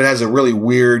if it has a really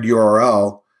weird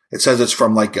URL, it says it's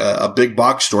from like a big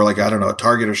box store, like, I don't know, a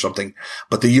Target or something,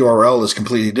 but the URL is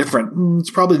completely different.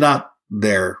 It's probably not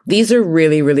there. These are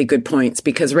really, really good points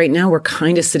because right now we're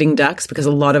kind of sitting ducks because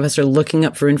a lot of us are looking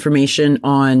up for information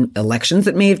on elections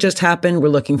that may have just happened. We're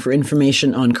looking for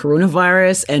information on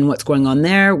coronavirus and what's going on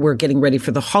there. We're getting ready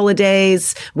for the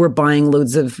holidays. We're buying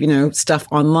loads of, stuff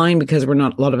online because a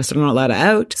lot of us are not allowed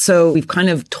out. So we've kind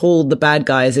of told the bad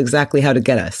guys exactly how to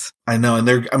get us. I know. And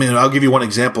I'll give you one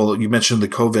example. You mentioned the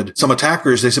COVID. Some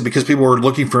attackers, they said because people were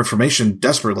looking for information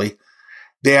desperately,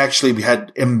 they actually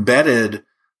had embedded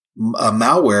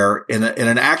malware in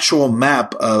an actual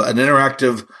map, an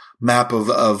interactive map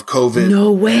of COVID.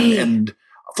 No way. And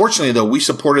fortunately, though, we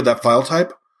supported that file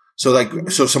type. So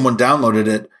if someone downloaded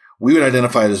it, we would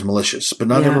identify it as malicious, but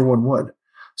not everyone would.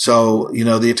 So,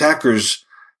 the attackers,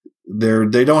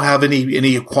 they don't have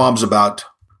any qualms about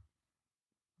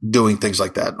doing things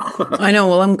like that. I know.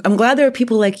 Well, I'm glad there are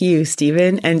people like you,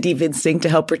 Stephen, and Deep Instinct to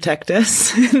help protect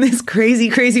us in this crazy,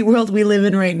 crazy world we live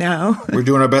in right now. We're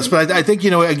doing our best. But I think,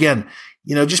 again,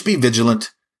 just be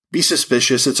vigilant, be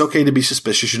suspicious. It's okay to be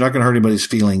suspicious. You're not going to hurt anybody's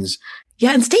feelings.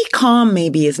 Yeah. And stay calm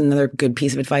maybe is another good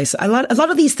piece of advice. A lot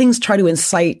of these things try to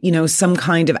incite, some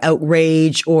kind of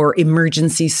outrage or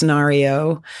emergency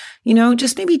scenario.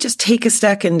 Just take a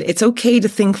second. It's okay to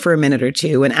think for a minute or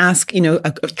two and ask,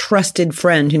 a trusted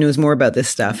friend who knows more about this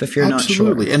stuff if you're not sure.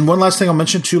 Absolutely. And one last thing I'll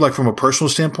mention too, like from a personal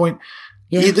standpoint,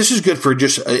 this is good for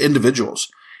just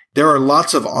individuals. There are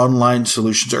lots of online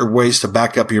solutions or ways to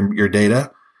back up your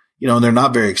data, and they're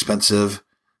not very expensive.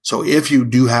 So if you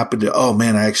do happen to, oh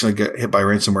man, I actually get hit by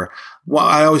ransomware. Well,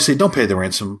 I always say don't pay the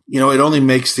ransom. It only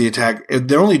makes the attack.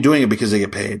 They're only doing it because they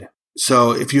get paid.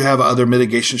 So if you have other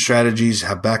mitigation strategies,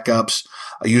 have backups,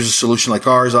 use a solution like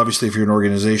ours, obviously, if you're an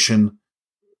organization,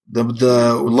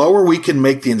 the lower we can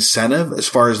make the incentive as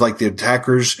far as like the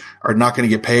attackers are not going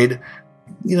to get paid,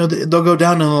 they'll go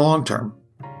down in the long term.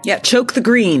 Yeah, choke the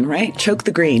green, right? Choke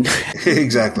the green.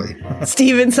 Exactly.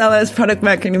 Stephen Salas, Product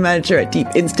Marketing Manager at Deep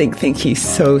Instinct. Thank you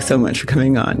so much for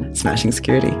coming on Smashing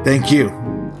Security. Thank you.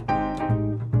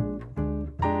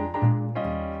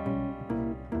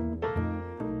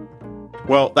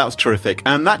 Well, that was terrific.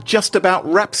 And that just about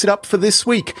wraps it up for this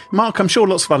week. Mark, I'm sure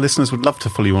lots of our listeners would love to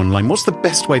follow you online. What's the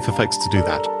best way for folks to do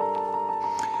that?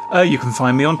 You can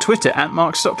find me on Twitter at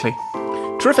Mark Stockley.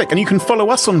 Terrific. And you can follow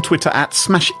us on Twitter at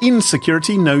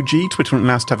SmashInSecurity, no G. Twitter won't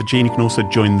allow us to have a G. And you can also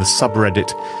join the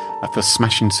subreddit for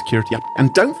Smashing Security.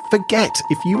 And don't forget,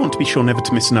 if you want to be sure never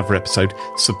to miss another episode,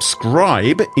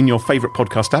 subscribe in your favourite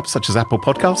podcast apps such as Apple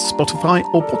Podcasts, Spotify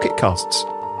or Pocket Casts.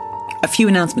 A few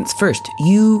announcements. First,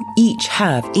 you each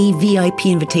have a VIP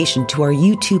invitation to our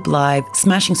YouTube Live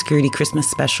Smashing Security Christmas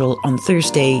special on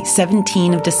Thursday,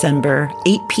 17 of December,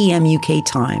 8 p.m. UK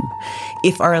time.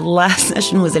 If our last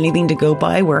session was anything to go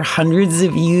by, where hundreds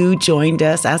of you joined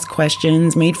us, asked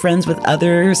questions, made friends with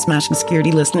other Smashing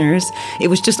Security listeners, it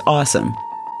was just awesome.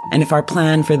 And if our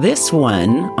plan for this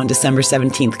one on December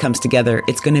 17th comes together,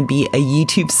 it's going to be a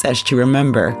YouTube sesh to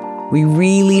remember. We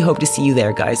really hope to see you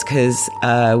there, guys, because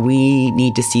we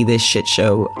need to see this shit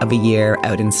show of a year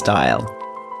out in style.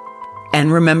 And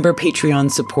remember,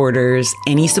 Patreon supporters,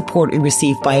 any support we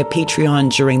receive via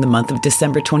Patreon during the month of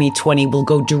December 2020 will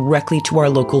go directly to our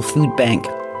local food bank.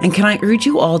 And can I urge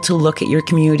you all to look at your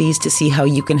communities to see how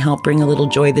you can help bring a little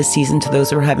joy this season to those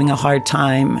who are having a hard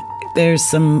time? There's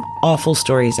some awful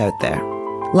stories out there.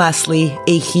 Lastly,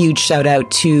 a huge shout out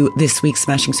to this week's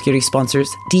Smashing Security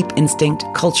sponsors, Deep Instinct,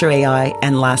 Culture AI,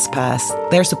 and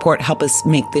LastPass. Their support help us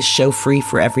make this show free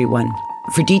for everyone.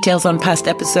 For details on past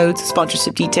episodes,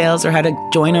 sponsorship details, or how to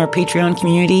join our Patreon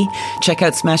community, check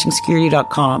out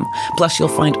SmashingSecurity.com. Plus, you'll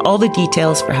find all the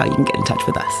details for how you can get in touch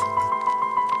with us.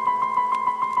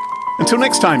 Until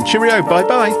next time, cheerio,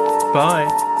 bye-bye. Bye.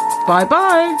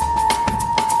 Bye-bye.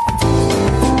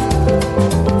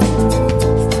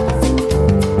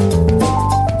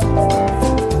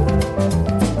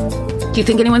 Do you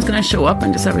think anyone's going to show up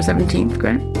on December 17th,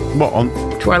 Grant? What,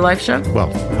 on? To our live show? Well,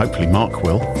 hopefully Mark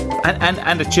will.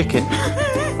 And a chicken.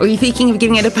 Are you thinking of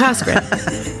giving it a pass, Grant?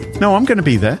 No, I'm going to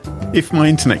be there. If my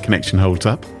internet connection holds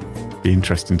up. Be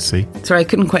interesting to see. Sorry, I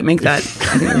couldn't quite make that.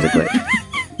 I think it was a glitch.